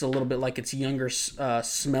 This looks a little bit like its younger,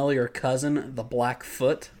 smellier cousin, the Black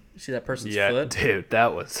Foot. You see that person's foot? Yeah, dude,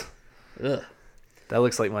 that was... Ugh. That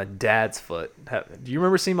looks like my dad's foot. Do you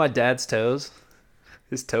remember seeing my dad's toes?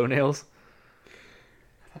 His toenails?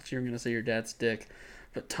 I thought you were going to say your dad's dick.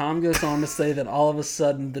 But Tom goes on to say that all of a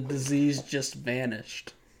sudden the disease just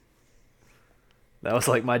vanished. That was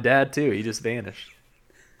like my dad too. He just vanished.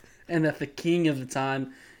 And that the king of the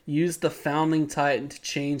time used the Founding Titan to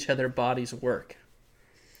change how their bodies work.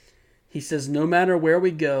 He says no matter where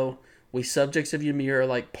we go, we subjects of Ymir are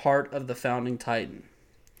like part of the Founding Titan.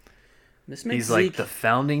 He's like, the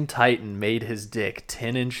Founding Titan made his dick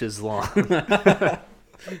 10 inches long.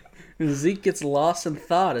 Zeke gets lost in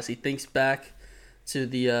thought as he thinks back to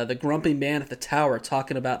the grumpy man at the tower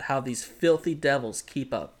talking about how these filthy devils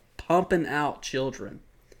keep pumping out children.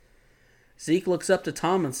 Zeke looks up to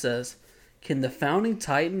Tom and says, "Can the founding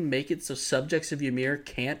titan make it so subjects of Ymir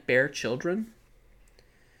can't bear children?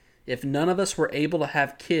 If none of us were able to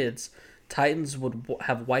have kids, titans would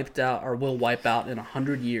have wiped out or will wipe out in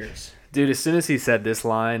 100 years." Dude, as soon as he said this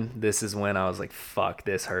line, this is when I was like, fuck,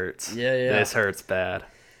 this hurts. Yeah. This hurts bad.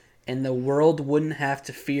 And the world wouldn't have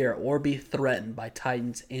to fear or be threatened by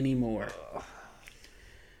titans anymore.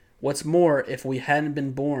 What's more, if we hadn't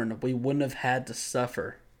been born, we wouldn't have had to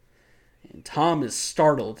suffer. And Tom is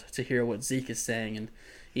startled to hear what Zeke is saying, and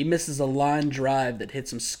he misses a line drive that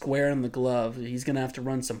hits him square in the glove. He's going to have to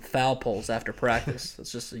run some foul poles after practice.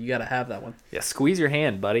 It's just, you got to have that one. Yeah, squeeze your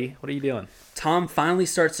hand, buddy. What are you doing? Tom finally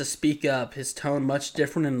starts to speak up, his tone much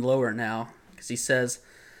different and lower now, because he says,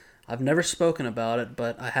 "I've never spoken about it,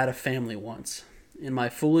 but I had a family once. In my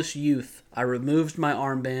foolish youth, I removed my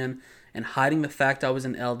armband, and hiding the fact I was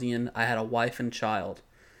an Eldian, I had a wife and child.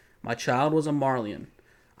 My child was a Marleyan.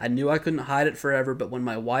 I knew I couldn't hide it forever, but when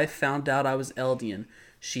my wife found out I was Eldian,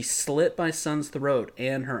 she slit my son's throat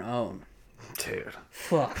and her own." Dude.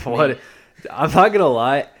 Fuck What? me. I'm not going to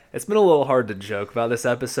lie. It's been a little hard to joke about this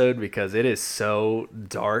episode because it is so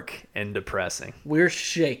dark and depressing. We're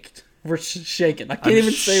shaked. We're shaking. I can't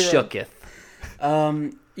even say right.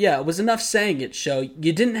 Shooketh. Yeah, it was enough saying it, show.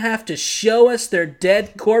 You didn't have to show us their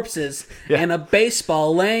dead corpses and a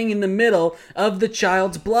baseball laying in the middle of the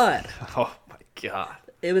child's blood. Oh, my God.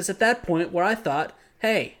 It was at that point where I thought,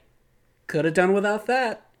 hey, could have done without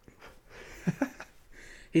that.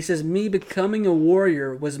 He says, "Me becoming a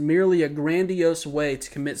warrior was merely a grandiose way to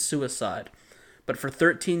commit suicide. But for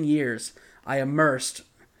 13 years, I immersed..."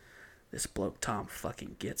 This bloke Tom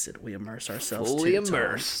fucking gets it. We immerse ourselves Fully too,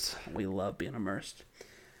 immersed. Tom. We love being immersed.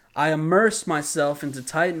 "I immersed myself into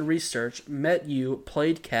Titan research, met you,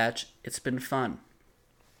 played catch. It's been fun.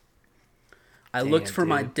 I looked for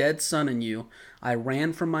my dead son in you. I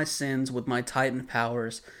ran from my sins with my Titan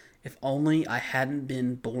powers. If only I hadn't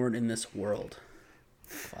been born in this world."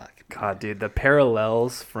 Fuck. God, dude, the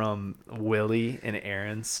parallels from Willie and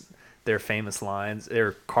Aaron's, their famous lines,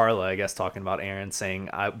 or Carla, I guess, talking about Aaron saying,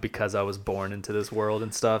 because I was born into this world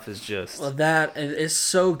and stuff, is just... Well, that is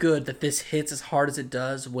so good that this hits as hard as it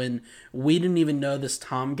does when we didn't even know this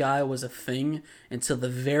Tom guy was a thing until the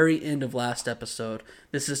very end of last episode.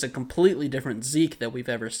 This is a completely different Zeke that we've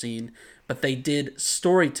ever seen, but they did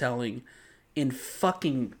storytelling in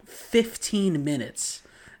fucking 15 minutes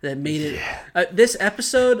that made it... this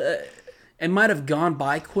episode, it might have gone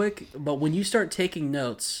by quick, but when you start taking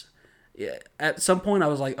notes... At some point I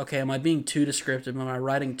was like, okay, am I being too descriptive? Am I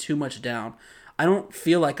writing too much down? I don't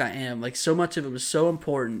feel like I am. Like, so much of it was so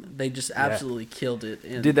important. They just absolutely killed it.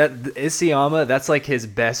 And dude, that Isayama, that's like his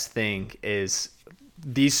best thing is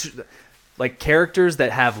these like characters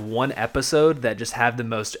that have one episode that just have the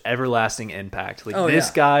most everlasting impact.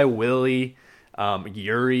 Like guy, Willie,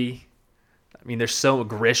 Yuri. I mean, there's so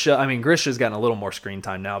Grisha. I mean, Grisha's gotten a little more screen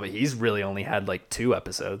time now, but he's really only had like 2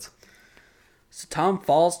 episodes. So Tom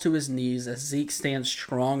falls to his knees as Zeke stands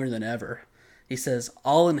stronger than ever. He says,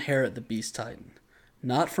 "I'll inherit the Beast Titan.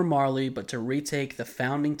 Not for Marley, but to retake the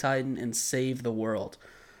founding Titan and save the world.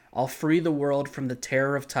 I'll free the world from the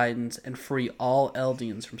terror of Titans and free all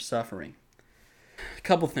Eldians from suffering." A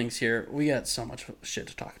couple things here. We got so much shit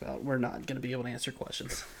to talk about. We're not going to be able to answer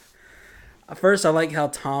questions. First, I like how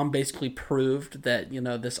Tom basically proved that,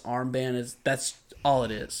 this armband that's all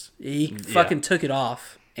it is. He fucking took it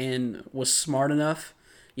off and was smart enough.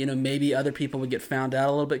 Maybe other people would get found out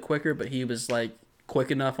a little bit quicker, but he was like quick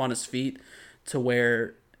enough on his feet to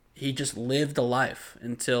where he just lived a life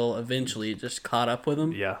until eventually it just caught up with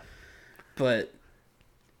him. Yeah. But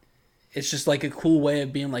it's just like a cool way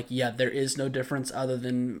of being like, yeah, there is no difference other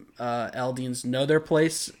than Eldians know their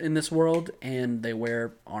place in this world and they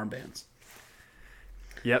wear armbands.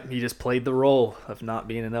 Yep, he just played the role of not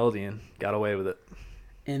being an Eldian. Got away with it.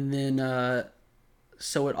 And then,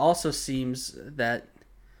 so it also seems that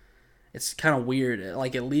it's kind of weird.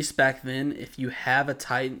 Like, at least back then, if you have a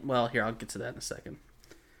Titan... Well, here, I'll get to that in a second.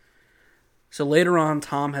 So later on,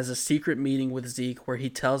 Tom has a secret meeting with Zeke where he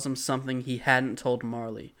tells him something he hadn't told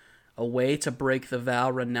Marley. A way to break the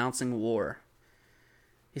vow renouncing war.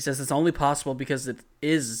 He says it's only possible because it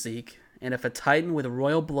is Zeke, and if a Titan with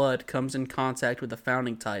royal blood comes in contact with the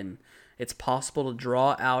founding Titan, it's possible to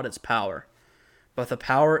draw out its power. But the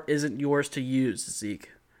power isn't yours to use,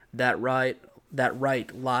 Zeke. That right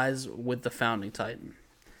lies with the founding Titan.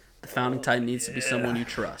 The founding Titan needs to be someone you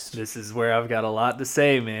trust. This is where I've got a lot to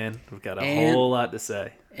say, man. We've got a whole lot to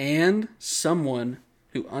say. And someone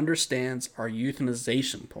who understands our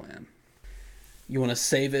euthanization plan. You want to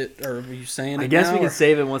save it, or are you saying it I guess now, we can or?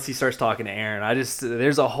 save it once he starts talking to Aaron.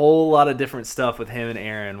 There's a whole lot of different stuff with him and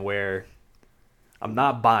Aaron where I'm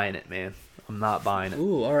not buying it, man. I'm not buying it.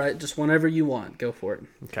 Ooh, all right. Just whenever you want. Go for it.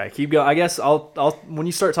 Okay, keep going. I guess I'll when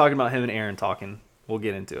you start talking about him and Aaron talking, we'll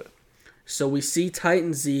get into it. So we see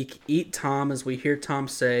Titan Zeke eat Tom as we hear Tom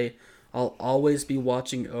say, "I'll always be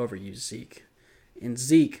watching over you, Zeke." And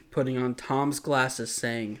Zeke putting on Tom's glasses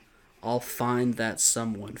saying, "I'll find that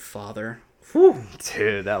someone, father." Whew.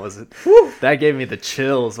 Dude, that was Whew. that gave me the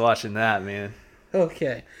chills watching that, man.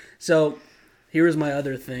 Okay. So here's my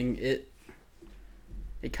other thing.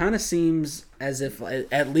 It kind of seems as if,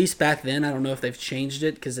 at least back then, I don't know if they've changed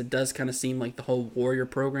it, because it does kind of seem like the whole Warrior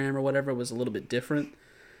program or whatever was a little bit different.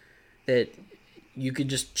 That you could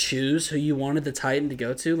just choose who you wanted the Titan to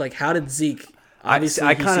go to. Like, how did Zeke? Obviously,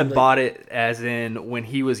 I kind of bought it as in when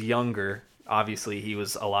he was younger. Obviously, he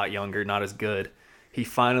was a lot younger, not as good. He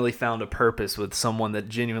finally found a purpose with someone that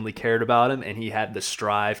genuinely cared about him, and he had the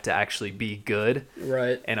strive to actually be good.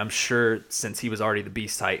 Right. And I'm sure since he was already the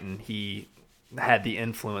Beast Titan, he had the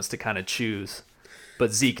influence to kind of choose.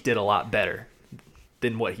 But Zeke did a lot better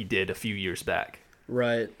than what he did a few years back.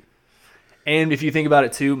 Right. And if you think about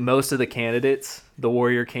it too, most of the candidates, the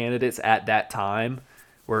Warrior candidates at that time,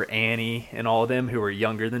 were Annie and all of them who were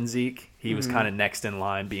younger than Zeke. He was kind of next in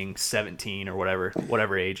line, being 17 or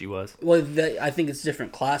whatever age he was. Well, I think it's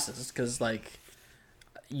different classes, because, like,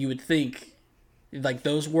 you would think, like,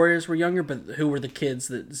 those warriors were younger, but who were the kids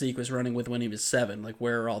that Zeke was running with when he was 7? Like,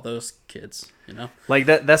 where are all those kids, you know? Like,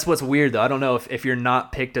 that's what's weird, though. I don't know if you're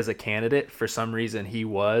not picked as a candidate, for some reason he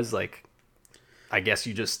was, like, I guess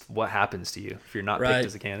what happens to you if you're not picked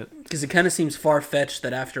as a candidate? Because it kind of seems far-fetched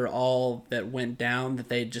that after all that went down, that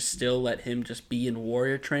they'd just still let him just be in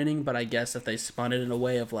warrior training. But I guess if they spun it in a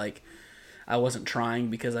way of, like, I wasn't trying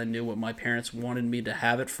because I knew what my parents wanted me to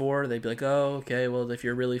have it for, they'd be like, oh, okay, well, if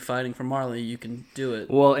you're really fighting for Marley, you can do it.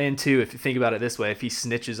 Well, and too, if you think about it this way, if he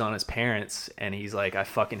snitches on his parents and he's like, I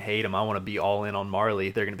fucking hate him, I want to be all in on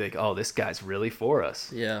Marley, they're going to be like, oh, this guy's really for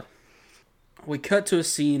us. Yeah. We cut to a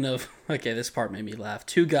scene of, okay, this part made me laugh.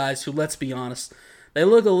 2 guys who, let's be honest, they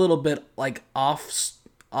look a little bit like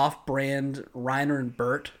off-brand Reiner and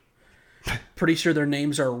Bert. Pretty sure their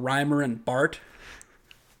names are Reimer and Bart.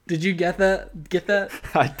 Did you get that? Get that?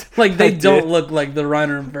 Like, they don't look like the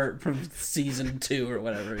Reiner and Bert from season 2 or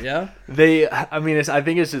whatever, yeah? I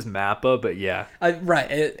think it's just Mappa, but yeah.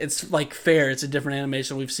 Right, it's like fair. It's a different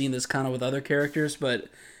animation. We've seen this kind of with other characters, but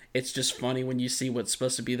it's just funny when you see what's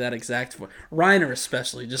supposed to be that exact voice. Reiner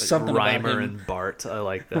especially, just like something Reimer about him. and Bart, I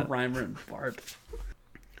like that. Reimer and Bart.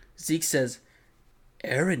 Zeke says,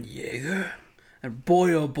 Eren Yeager? And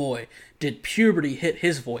boy, oh boy, did puberty hit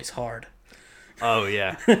his voice hard. Oh,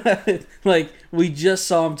 yeah. Like, we just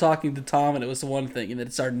saw him talking to Tom, and it was one thing, and then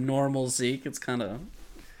it's our normal Zeke. It's kind of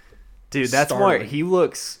Dude, that's startling. why he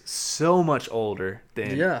looks so much older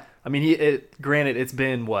than... Yeah. I mean, granted, it's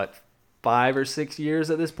been, 5 or 6 years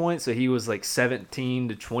at this point, so he was like 17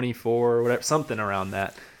 to 24 or whatever, something around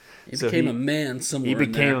that. He became a man somewhere. He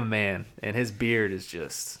became a man, and his beard is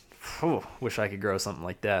just... wish I could grow something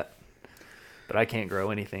like that. But I can't grow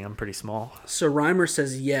anything. I'm pretty small. So Reimer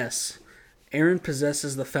says yes. Eren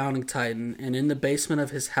possesses the Founding Titan, and in the basement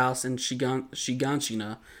of his house in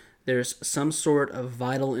Shiganshina, there's some sort of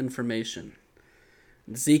vital information.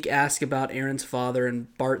 Zeke asks about Eren's father,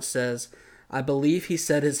 and Bart says, I believe he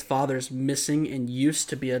said his father's missing and used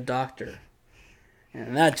to be a doctor.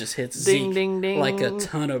 And that just hits Zeke like a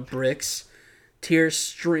ton of bricks. Tears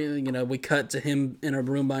streaming, we cut to him in a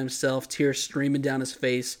room by himself, tears streaming down his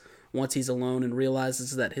face once he's alone and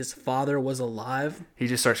realizes that his father was alive. He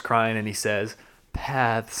just starts crying and he says,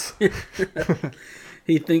 paths.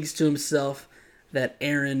 He thinks to himself that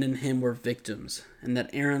Eren and him were victims, and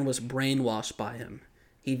that Eren was brainwashed by him.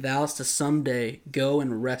 He vows to someday go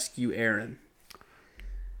and rescue Eren.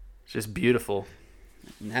 It's just beautiful.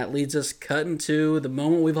 And that leads us cutting to the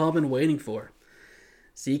moment we've all been waiting for.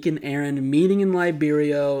 Zeke and Eren meeting in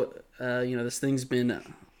Liberia. This thing's been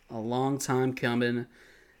a long time coming.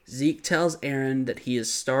 Zeke tells Eren that he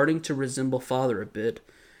is starting to resemble father a bit,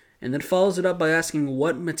 and then follows it up by asking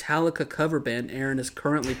what Metallica cover band Eren is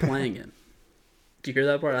currently playing in. Did you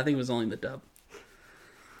hear that part? I think it was only in the dub.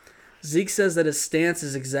 Zeke says that his stance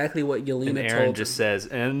is exactly what Yelena told him. And Eren just says,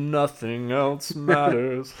 and nothing else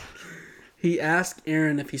matters. He asked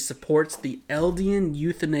Eren if he supports the Eldian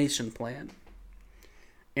euthanization plan.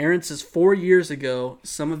 Eren says 4 years ago,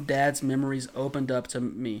 some of Dad's memories opened up to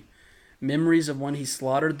me. Memories of when he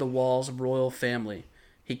slaughtered the Wall's royal family.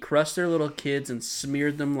 He crushed their little kids and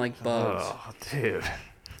smeared them like bugs. Oh, dude.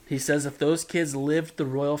 He says if those kids lived, the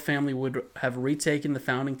royal family would have retaken the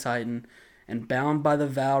founding Titan, and bound by the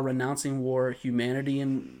vow renouncing war, humanity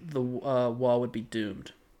and the wall would be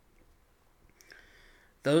doomed.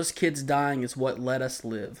 Those kids dying is what let us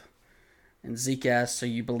live. And Zeke asks, so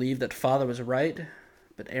you believe that father was right?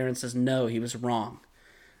 But Aaron says no, he was wrong.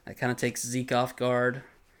 That kind of takes Zeke off guard.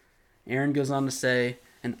 Aaron goes on to say,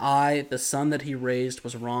 and I, the son that he raised,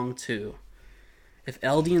 was wrong too. If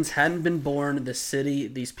Eldians hadn't been born, the city,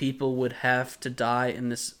 these people would have to die in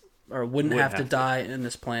this, or wouldn't have to die in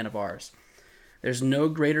this plan of ours. There's no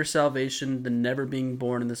greater salvation than never being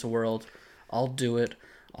born in this world. I'll do it.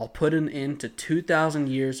 I'll put an end to 2,000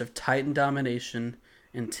 years of Titan domination.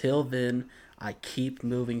 Until then, I keep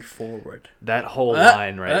moving forward. That whole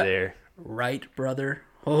line right there. Right, brother.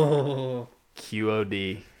 Oh.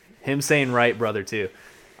 QOD. Him saying right, brother, too.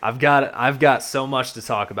 I've got so much to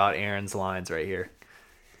talk about Aaron's lines right here.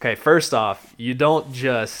 Okay, first off, you don't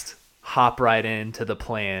just hop right into the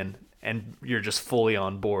plan and you're just fully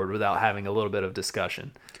on board without having a little bit of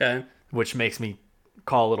discussion. Okay. Which makes me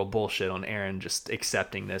call a little bullshit on Aaron just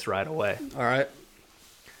accepting this right away. All right.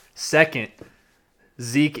 Second,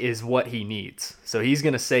 Zeke is what he needs. So he's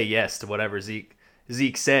going to say yes to whatever Zeke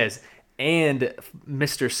says. And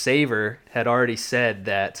Mr. Saver had already said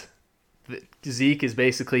that Zeke is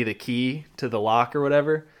basically the key to the lock or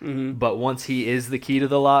whatever. Mm-hmm. But once he is the key to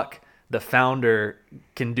the lock, the founder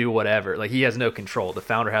can do whatever. Like, he has no control. The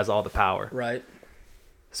founder has all the power. Right.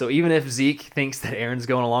 So even if Zeke thinks that Aaron's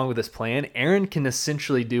going along with this plan, Aaron can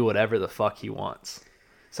essentially do whatever the fuck he wants.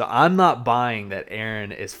 So I'm not buying that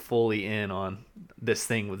Aaron is fully in on this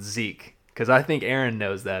thing with Zeke, because I think Aaron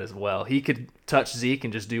knows that as well. He could touch Zeke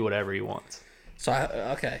and just do whatever he wants. So,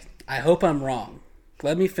 I hope I'm wrong.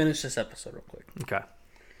 Let me finish this episode real quick. Okay.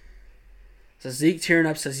 So Zeke tearing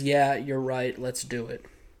up says, yeah, you're right, let's do it.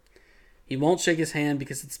 He won't shake his hand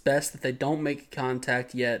because it's best that they don't make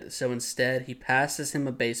contact yet, so instead he passes him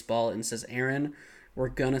a baseball and says, Aaron, we're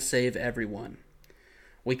gonna save everyone.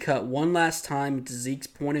 We cut one last time into Zeke's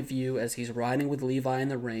point of view as he's riding with Levi in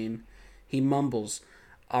the rain. He mumbles,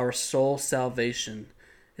 our sole salvation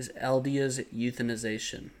is Eldia's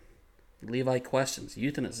euthanization. Levi questions,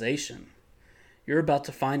 euthanization? You're about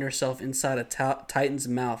to find yourself inside a Titan's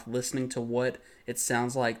mouth listening to what it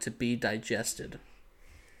sounds like to be digested.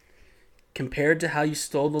 Compared to how you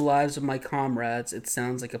stole the lives of my comrades, it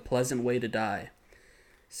sounds like a pleasant way to die.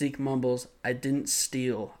 Zeke mumbles, I didn't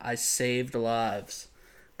steal, I saved lives.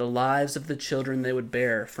 The lives of the children they would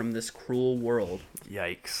bear from this cruel world.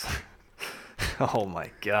 Yikes. Oh my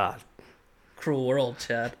God. Cruel world,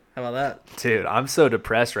 Chad. How about that? Dude, I'm so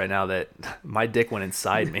depressed right now that my dick went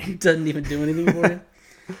inside me. Doesn't even do anything for you.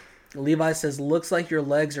 Levi says, looks like your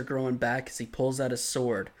legs are growing back as he pulls out his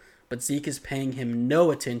sword. But Zeke is paying him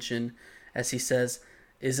no attention as he says,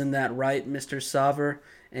 isn't that right, Mr. Saver?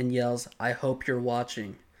 And yells, I hope you're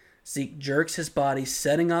watching. Zeke jerks his body,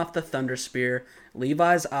 setting off the thunder spear.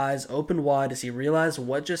 Levi's eyes open wide as he realizes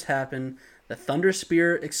what just happened. The thunder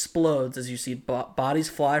spear explodes as you see bodies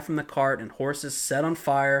fly from the cart and horses set on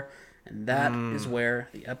fire. And that is where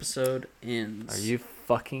the episode ends. Are you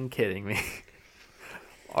fucking kidding me?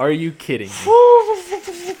 Are you kidding me?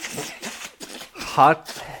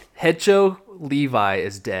 Hecho Levi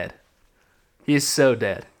is dead. He is so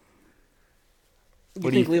dead.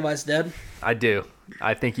 You think Levi's dead? I do.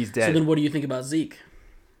 I think he's dead. So then what do you think about Zeke?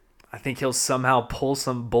 I think he'll somehow pull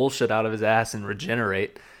some bullshit out of his ass and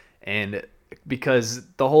regenerate. And because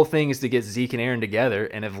the whole thing is to get Zeke and Aaron together,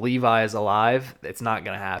 and if Levi is alive, it's not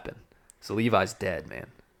going to happen. So Levi's dead, man.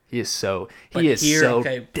 He is so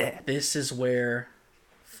dead. This is where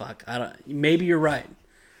maybe you're right.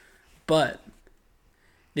 But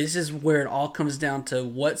this is where it all comes down to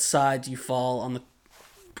what sides you fall on the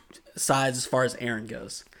sides as far as Aaron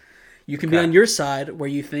goes. You can be on your side where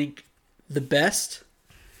you think the best,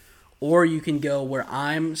 or you can go where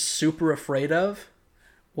I'm super afraid of,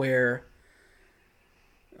 where,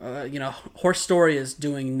 Horse Story is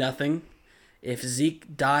doing nothing. If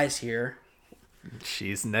Zeke dies here,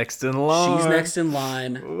 she's next in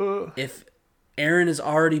line. If Aaron has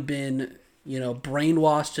already been,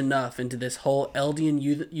 brainwashed enough into this whole Eldian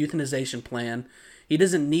euthanization plan, he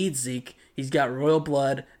doesn't need Zeke. He's got royal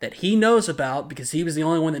blood that he knows about because he was the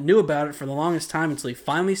only one that knew about it for the longest time until he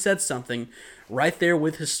finally said something right there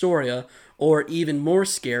with Historia, or even more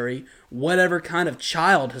scary, whatever kind of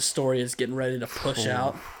child Historia is getting ready to push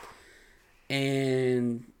out.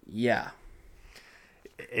 And yeah.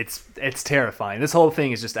 It's terrifying. This whole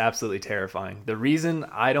thing is just absolutely terrifying. The reason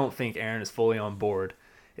I don't think Aaron is fully on board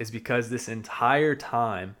is because this entire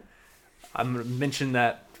time, I mentioned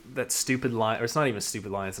that that stupid line, or it's not even a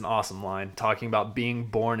stupid line, it's an awesome line, talking about being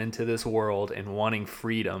born into this world and wanting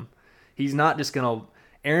freedom. He's not just gonna.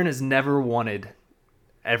 Aaron has never wanted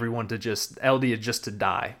everyone to just Eldia just to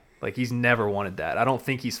die. Like, he's never wanted that. I don't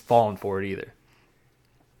think he's fallen for it either.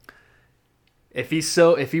 If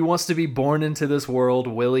he wants to be born into this world,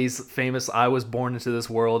 Willie's famous "I was born into this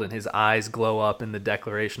world" and his eyes glow up in the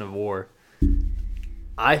declaration of war.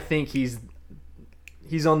 I think he's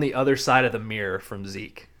on the other side of the mirror from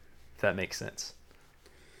Zeke, if that makes sense.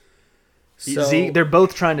 So, Zeke, they're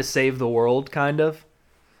both trying to save the world, kind of.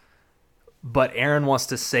 But Aaron wants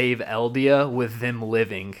to save Eldia with them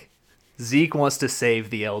living. Zeke wants to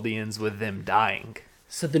save the Eldians with them dying.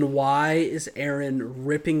 So then why is Aaron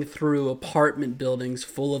ripping through apartment buildings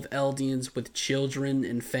full of Eldians with children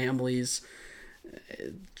and families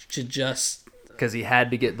to just... Because he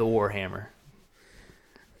had to get the Warhammer.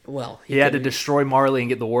 Well, he had to destroy Marley and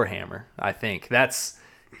get the Warhammer, I think.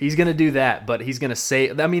 He's going to do that, but he's going to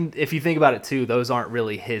save... I mean, if you think about it too, those aren't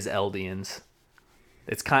really his Eldians.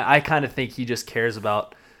 I kind of think he just cares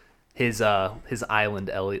about his island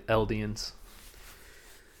Eldians.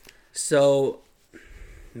 So...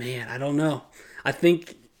 Man, I don't know. I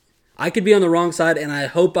think I could be on the wrong side, and I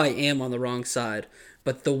hope I am on the wrong side.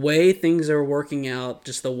 But the way things are working out,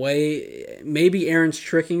 just the way... Maybe Aaron's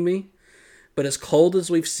tricking me, but as cold as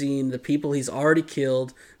we've seen, the people he's already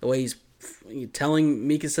killed, the way he's telling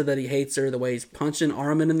Mikasa that he hates her, the way he's punching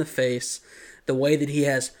Armin in the face, the way that he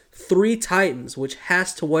has 3 Titans, which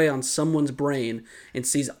has to weigh on someone's brain, and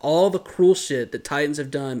sees all the cruel shit that Titans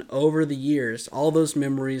have done over the years, all those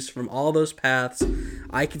memories from all those paths.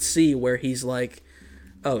 I could see where he's like,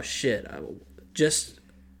 oh shit,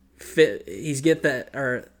 he's get that,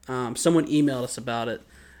 or someone emailed us about it,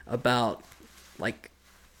 about like,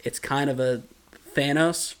 it's kind of a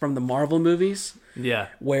Thanos from the Marvel movies. Yeah.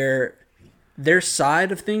 Where their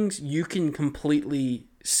side of things you can completely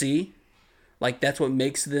see. Like, that's what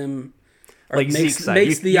makes them... Or like makes, Zeke's side.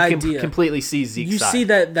 Makes you the can idea. Completely see Zeke's side. You see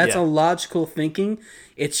that's a logical thinking.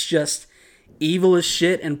 It's just evil as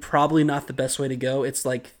shit and probably not the best way to go. It's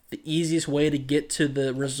like the easiest way to get to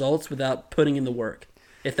the results without putting in the work,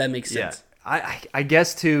 if that makes sense. Yeah. I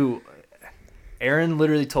guess, too, Aaron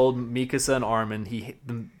literally told Mikasa and Armin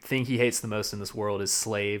the thing he hates the most in this world is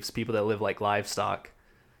slaves, people that live like livestock.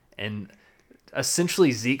 And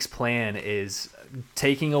essentially Zeke's plan is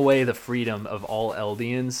taking away the freedom of all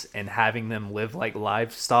Eldians and having them live like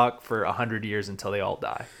livestock for 100 years until they all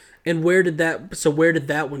die. And where did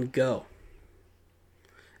that one go?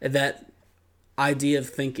 That idea of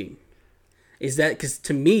thinking. Is that, because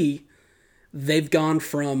to me, they've gone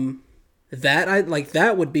from that,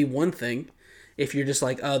 that would be one thing. If you're just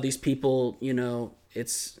like, oh, these people,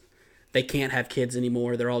 they can't have kids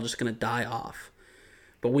anymore, they're all just going to die off.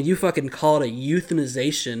 But when you fucking call it a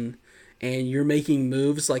euthanization and you're making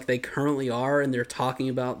moves like they currently are and they're talking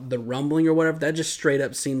about the rumbling or whatever, that just straight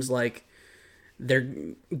up seems like they're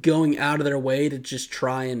going out of their way to just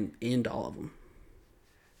try and end all of them.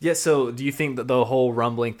 Yeah, so do you think that the whole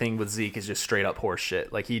rumbling thing with Zeke is just straight up horse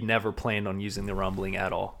shit? Like, he never planned on using the rumbling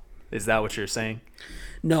at all? Is that what you're saying?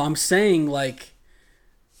 No, I'm saying, like,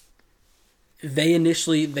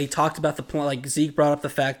 they talked about the point, like Zeke brought up the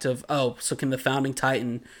fact of, oh, so can the founding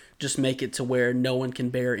Titan just make it to where no one can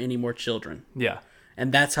bear any more children? Yeah.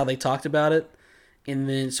 And that's how they talked about it. And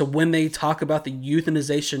then, so when they talk about the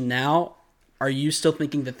euthanization now, are you still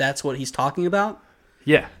thinking that that's what he's talking about?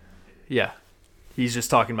 Yeah. Yeah. He's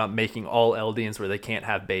just talking about making all Eldians where they can't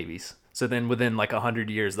have babies. So then within like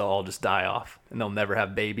 100 years, they'll all just die off and they'll never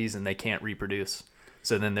have babies and they can't reproduce.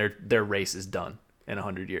 So then their race is done in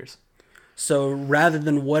 100 years. So rather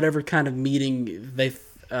than whatever kind of meeting they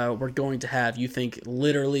were going to have, you think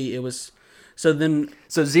literally it was... So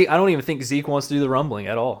Zeke, I don't even think Zeke wants to do the rumbling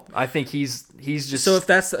at all. I think he's just... So if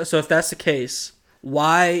that's the case,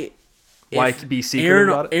 why be secret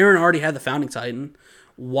about it? Aaron already had the founding Titan.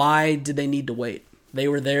 Why did they need to wait? They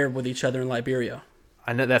were there with each other in Liberia.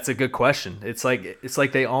 I know that's a good question. It's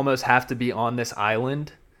like they almost have to be on this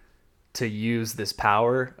island to use this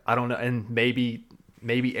power. I don't know, and maybe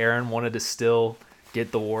Aaron wanted to still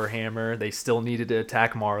get the Warhammer. They still needed to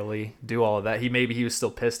attack Marley, do all of that. Maybe he was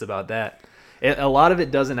still pissed about that. A lot of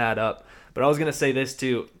it doesn't add up. But I was gonna say this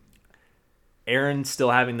too. Aaron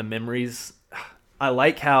still having the memories. I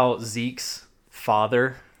like how Zeke's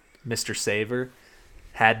father, Mr. Saver,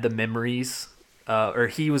 had the memories, or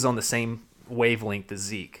he was on the same wavelength as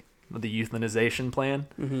Zeke with the euthanization plan.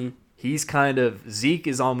 Mm-hmm. Zeke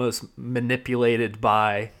is almost manipulated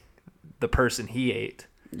by the person he ate.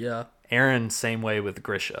 Yeah. Aaron, same way with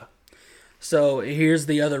Grisha. So here's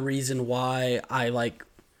the other reason why I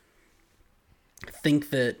think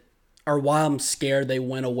that or why I'm scared they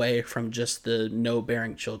went away from just the no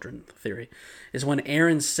bearing children theory, is when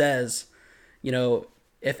Aaron says, you know,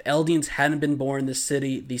 if Eldians hadn't been born in this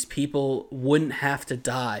city, these people wouldn't have to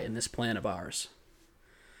die in this planet of ours.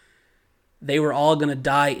 They were all going to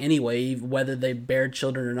die anyway, whether they bared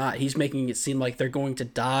children or not. He's making it seem like they're going to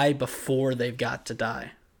die before they've got to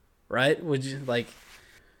die. Right? Would you like...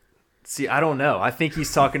 See, I don't know. I think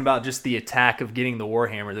he's talking about just the attack of getting the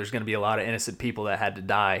Warhammer. There's going to be a lot of innocent people that had to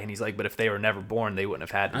die. And he's like, but if they were never born, they wouldn't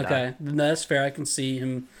have had to die. Okay, then that's fair. I can see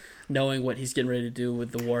him knowing what he's getting ready to do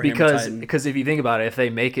with the Warhammer Titan. Because if you think about it, if they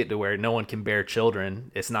make it to where no one can bear children,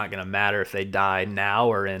 it's not going to matter if they die now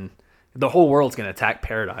or in... The whole world's going to attack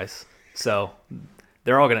Paradise. So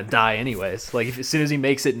they're all going to die anyways. Like, as soon as he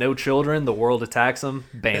makes it no children, the world attacks them,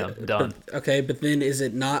 bam, done. But then is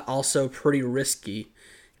it not also pretty risky?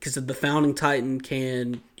 Because the Founding Titan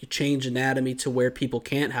can change anatomy to where people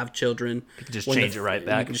can't have children. You can just change it right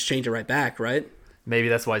back. You can just change it right back, right? Maybe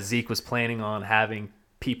that's why Zeke was planning on having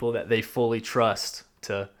people that they fully trust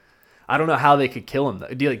to... I don't know how they could kill him,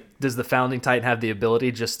 though. Does the Founding Titan have the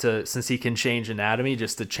ability just to, since he can change anatomy,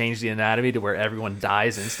 just to change the anatomy to where everyone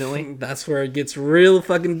dies instantly? That's where it gets real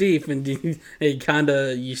fucking deep, and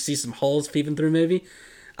you see some holes peeping through, maybe?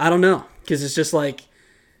 I don't know, because it's just like,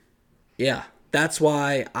 yeah, that's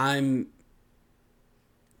why I'm...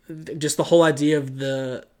 Just the whole idea of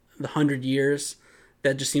the 100 years,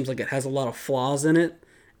 that just seems like it has a lot of flaws in it,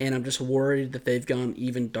 and I'm just worried that they've gone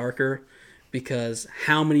even darker. Because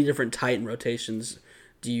how many different Titan rotations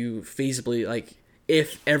do you feasibly, like,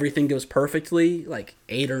 if everything goes perfectly, like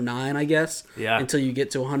 8 or 9, I guess, until you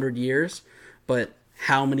get to 100 years. But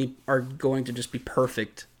how many are going to just be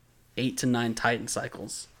perfect 8 to 9 Titan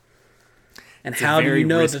cycles? And it's how do you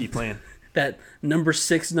know that number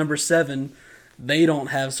 6, number 7, they don't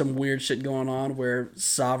have some weird shit going on where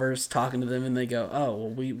Savar's talking to them and they go, oh, well,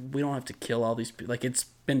 we don't have to kill all these people. Like, it's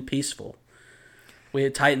been peaceful.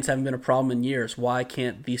 Titans haven't been a problem in years. Why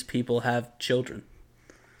can't these people have children?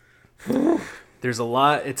 There's a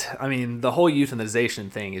lot. The whole euthanization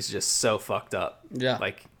thing is just so fucked up. Yeah.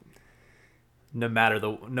 Like, no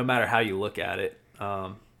matter how you look at it,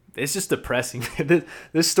 it's just depressing.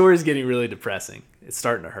 This story is getting really depressing. It's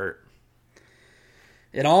starting to hurt.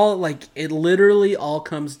 It literally all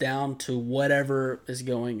comes down to whatever is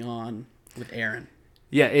going on with Aaron.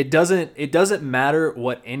 Yeah, it doesn't matter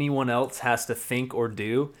what anyone else has to think or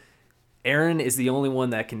do. Aaron is the only one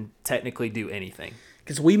that can technically do anything.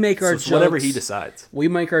 Because we make our jokes, whatever he decides. We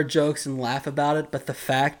make our jokes and laugh about it, but the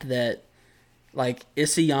fact that, like,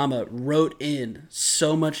 Isayama wrote in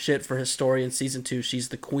so much shit for his story in season 2. She's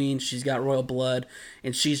the queen, she's got royal blood,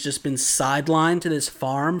 and she's just been sidelined to this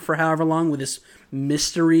farm for however long with this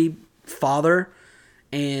mystery father,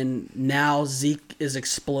 and now Zeke is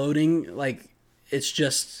exploding. Like, it's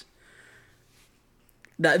just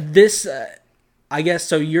that this, I guess.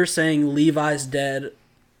 So you're saying Levi's dead,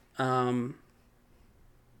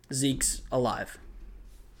 Zeke's alive.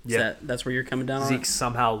 Yeah, that's where you're coming down. Zeke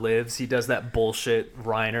somehow lives. He does that bullshit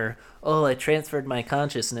Reiner. Oh, I transferred my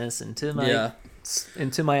consciousness into my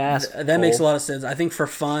ass. That makes a lot of sense. I think for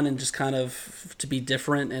fun and just kind of to be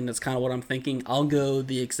different, and it's kind of what I'm thinking. I'll go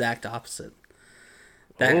the exact opposite.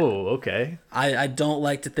 Okay. I don't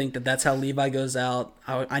like to think that that's how Levi goes out.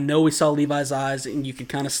 I know we saw Levi's eyes, and you could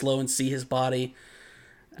kind of slow and see his body.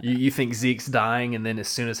 You think Zeke's dying, and then as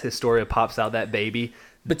soon as Historia pops out that baby,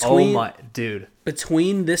 between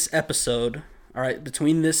this episode, all right,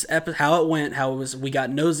 how it went, how it was, we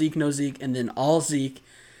got no Zeke, and then all Zeke,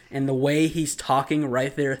 and the way he's talking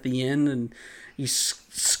right there at the end, and he's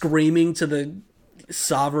screaming to the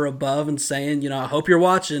Savar above and saying, I hope you're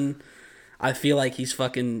watching. I feel like he's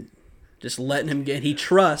fucking just letting him get. He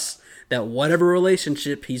trusts that whatever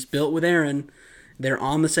relationship he's built with Aaron, they're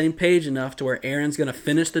on the same page enough to where Aaron's gonna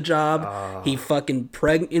finish the job. He fucking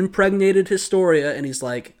impregnated Historia, and he's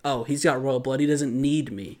like, oh, he's got royal blood. He doesn't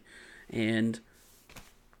need me. And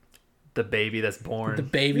the baby that's born.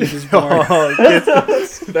 That's what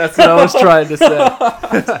I was trying to say.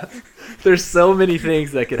 There's so many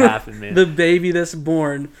things that could happen, man. The baby that's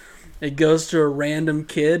born. It goes to a random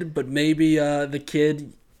kid, but maybe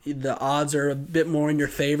the odds are a bit more in your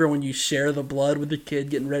favor when you share the blood with the kid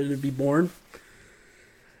getting ready to be born.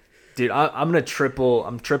 Dude, I'm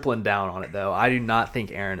tripling down on it, though. I do not think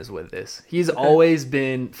Aaron is with this. He's always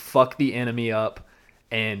been fuck the enemy up,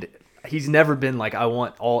 and he's never been like, I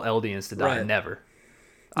want all Eldians to die. Right. Never.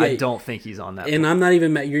 Yeah, I don't think he's on that. And point. I'm not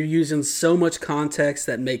even mad. You're using so much context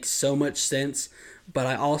that makes so much sense, but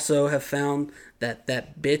I also have found that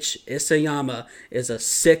bitch Isayama is a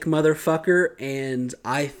sick motherfucker, and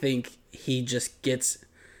I think he just gets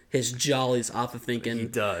his jollies off of thinking, He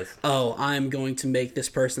does. oh, I'm going to make this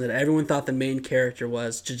person that everyone thought the main character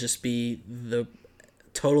was to just be the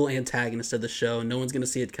total antagonist of the show. No one's going to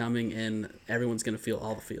see it coming, and everyone's going to feel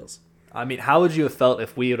all the feels. I mean, how would you have felt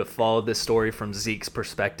if we would have followed this story from Zeke's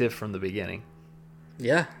perspective from the beginning?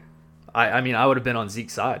 Yeah. I mean, I would have been on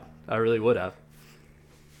Zeke's side. I really would have.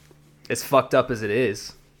 As fucked up as it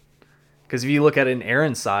is. Because if you look at it in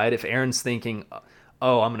Aaron's side, if Aaron's thinking,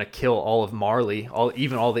 oh, I'm going to kill all of Marley,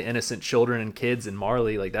 even all the innocent children and kids in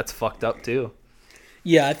Marley, like, that's fucked up too.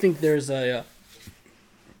 Yeah, I think there's a...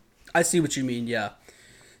 I see what you mean, yeah.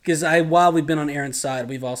 Because while we've been on Aaron's side,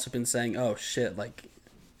 we've also been saying, oh, shit, like,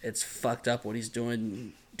 it's fucked up what he's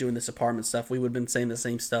doing this apartment stuff. We would have been saying the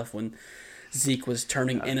same stuff when Zeke was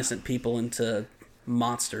turning innocent people into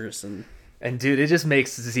monsters. And dude, it just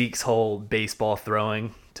makes Zeke's whole baseball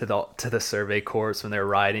throwing to the survey course when they're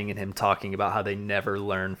riding and him talking about how they never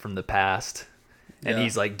learn from the past. And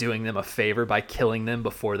he's like doing them a favor by killing them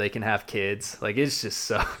before they can have kids. Like, it's just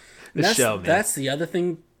so... show, man. That's the other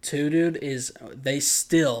thing, too, dude, is they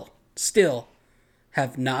still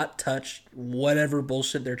have not touched whatever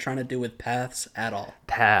bullshit they're trying to do with paths at all.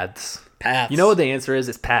 Paths. Paths. You know what the answer is?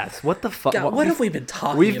 It's paths. What the fuck? God, what have we been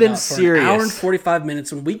talking We've about been for serious. an hour and 45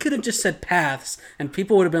 minutes when we could have just said paths and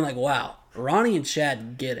people would have been like, wow, Ronnie and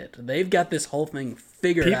Chad get it. They've got this whole thing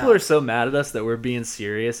figured out. People are so mad at us that we're being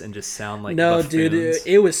serious and just sound like no, buffoons. dude,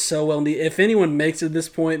 it was so well needed. If anyone makes it to this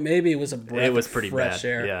point, maybe it was a breath of fresh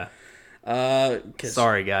air. Yeah.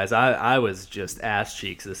 Sorry, guys. I was just ass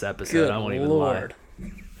cheeks this episode. I won't even lie.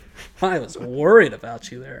 I was worried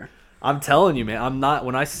about you there. I'm telling you, man. I'm not.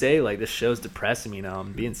 When I say like this show's depressing me now,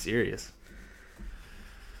 I'm being serious.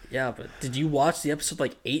 Yeah, but did you watch the episode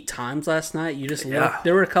like 8 times last night? You just looked.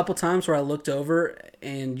 There were a couple times where I looked over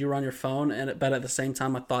and you were on your phone, but at the same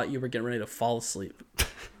time, I thought you were getting ready to fall asleep.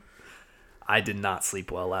 I did not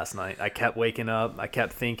sleep well last night. I kept waking up. I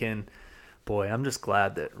kept thinking, boy, I'm just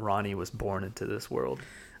glad that Ronnie was born into this world.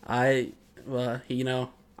 I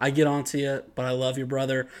get on to you, but I love your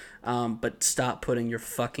brother. But stop putting your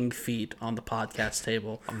fucking feet on the podcast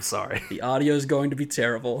table. I'm sorry. The audio is going to be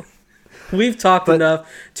terrible. We've talked enough.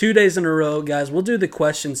 2 days in a row, guys. We'll do the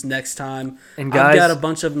questions next time. And guys, I've got a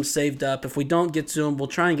bunch of them saved up. If we don't get to them, we'll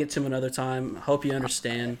try and get to them another time. Hope you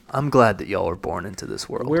understand. I'm glad that y'all are born into this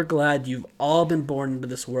world. We're glad you've all been born into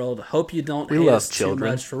this world. Hope you don't hate us too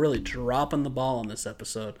much for really dropping the ball on this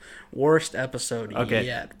episode. Worst episode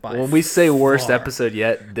yet. When we say worst episode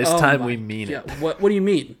yet, this time we mean it. What do you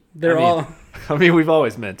mean? I mean, we've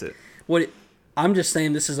always meant it. I'm just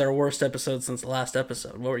saying this is our worst episode since the last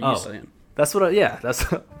episode. What were you saying? That's what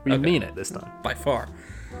we mean it this time. By far.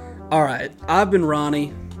 All right. I've been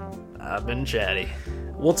Ronnie. I've been Chatty.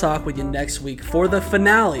 We'll talk with you next week for the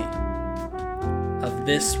finale of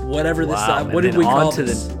this, whatever this is. What did we call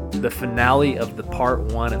this? The finale of the part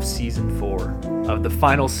 1 of season 4 of the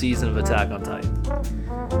final season of Attack on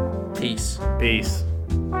Titan. Peace. Peace.